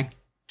and I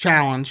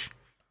challenge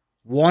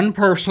one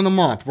person a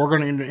month. We're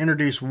going to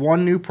introduce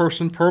one new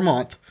person per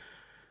month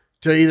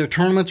to either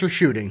tournaments or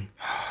shooting,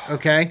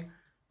 okay?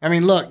 I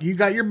mean, look, you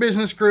got your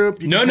business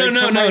group. You No. can take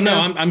somebody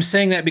down. I'm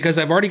saying that because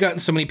I've already gotten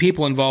so many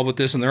people involved with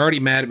this, and they're already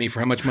mad at me for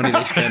how much money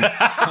they spend,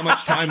 how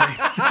much time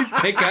they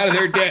take out of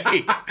their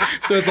day.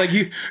 So it's like,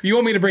 you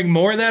want me to bring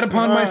more of that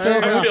upon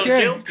myself? I feel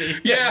Okay. guilty.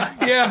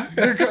 Yeah.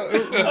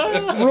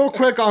 Real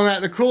quick on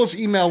that, the coolest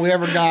email we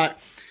ever got.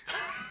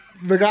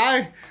 The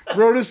guy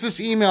wrote us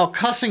this email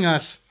cussing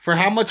us for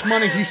how much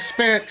money he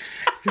spent.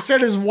 He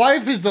said his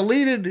wife has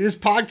deleted his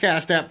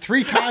podcast app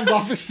 3 times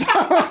off his phone.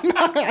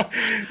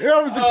 That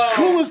was the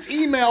coolest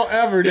email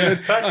ever, dude.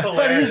 That's But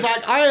hilarious. he's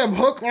like, I am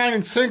hook, line,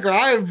 and sinker.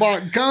 I have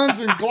bought guns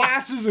and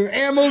glasses and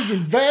ammos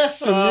and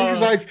vests. And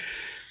he's like,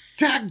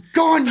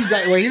 daggone you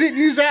guys. Well, he didn't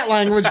use that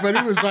language, but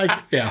he was like,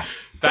 Yeah.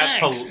 That's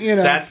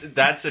thanks,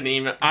 that's an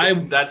email.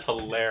 That's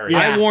hilarious.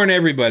 Yeah. I warn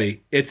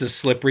everybody, it's a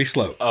slippery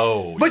slope.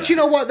 Oh, But you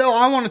know what, though?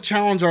 I want to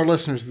challenge our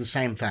listeners to the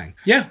same thing.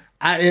 Yeah.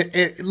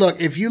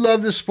 Look, if you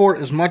love this sport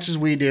as much as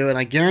we do, and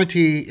I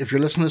guarantee if you're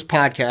listening to this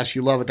podcast,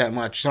 you love it that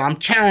much. So I'm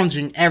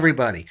challenging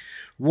everybody.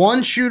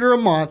 1 shooter a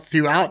month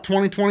throughout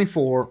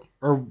 2024,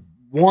 or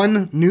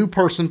 1 new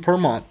person per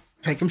month.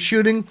 Take them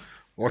shooting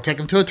or take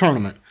them to a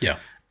tournament. Yeah.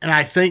 And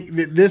I think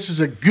that this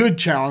is a good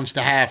challenge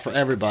to have for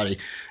everybody.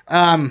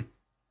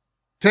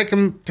 Take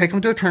them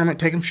to a tournament,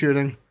 take them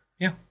shooting.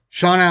 Yeah.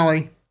 Sean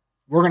Alley,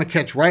 we're going to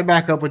catch right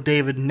back up with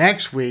David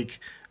next week.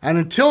 And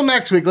until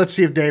next week, let's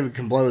see if David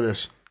can blow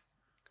this.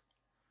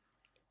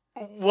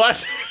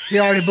 what? He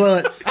already blew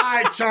it. All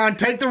right, Sean,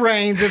 take the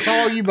reins. It's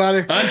all you,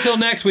 brother. Until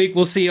next week,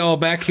 we'll see you all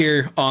back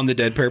here on the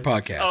Dead Pair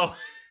Podcast. Oh.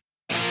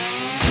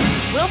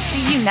 We'll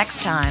see you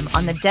next time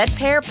on the Dead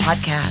Pair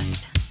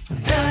Podcast.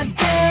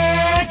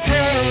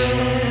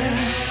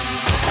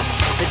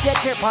 The Dead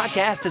Pair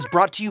Podcast is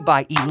brought to you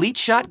by Elite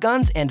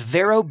Shotguns and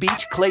Vero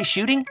Beach Clay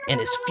Shooting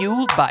and is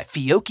fueled by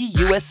Fiocchi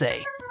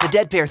USA. The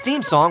Dead Pair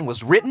theme song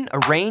was written,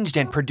 arranged,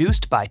 and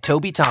produced by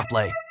Toby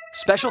Tomplay.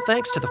 Special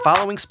thanks to the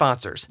following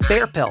sponsors: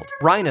 Bear Pelt,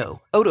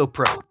 Rhino,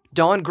 Otopro,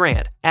 Dawn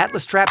Grant,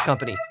 Atlas Trap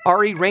Company,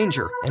 RE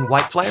Ranger, and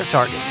White Flyer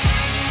Targets.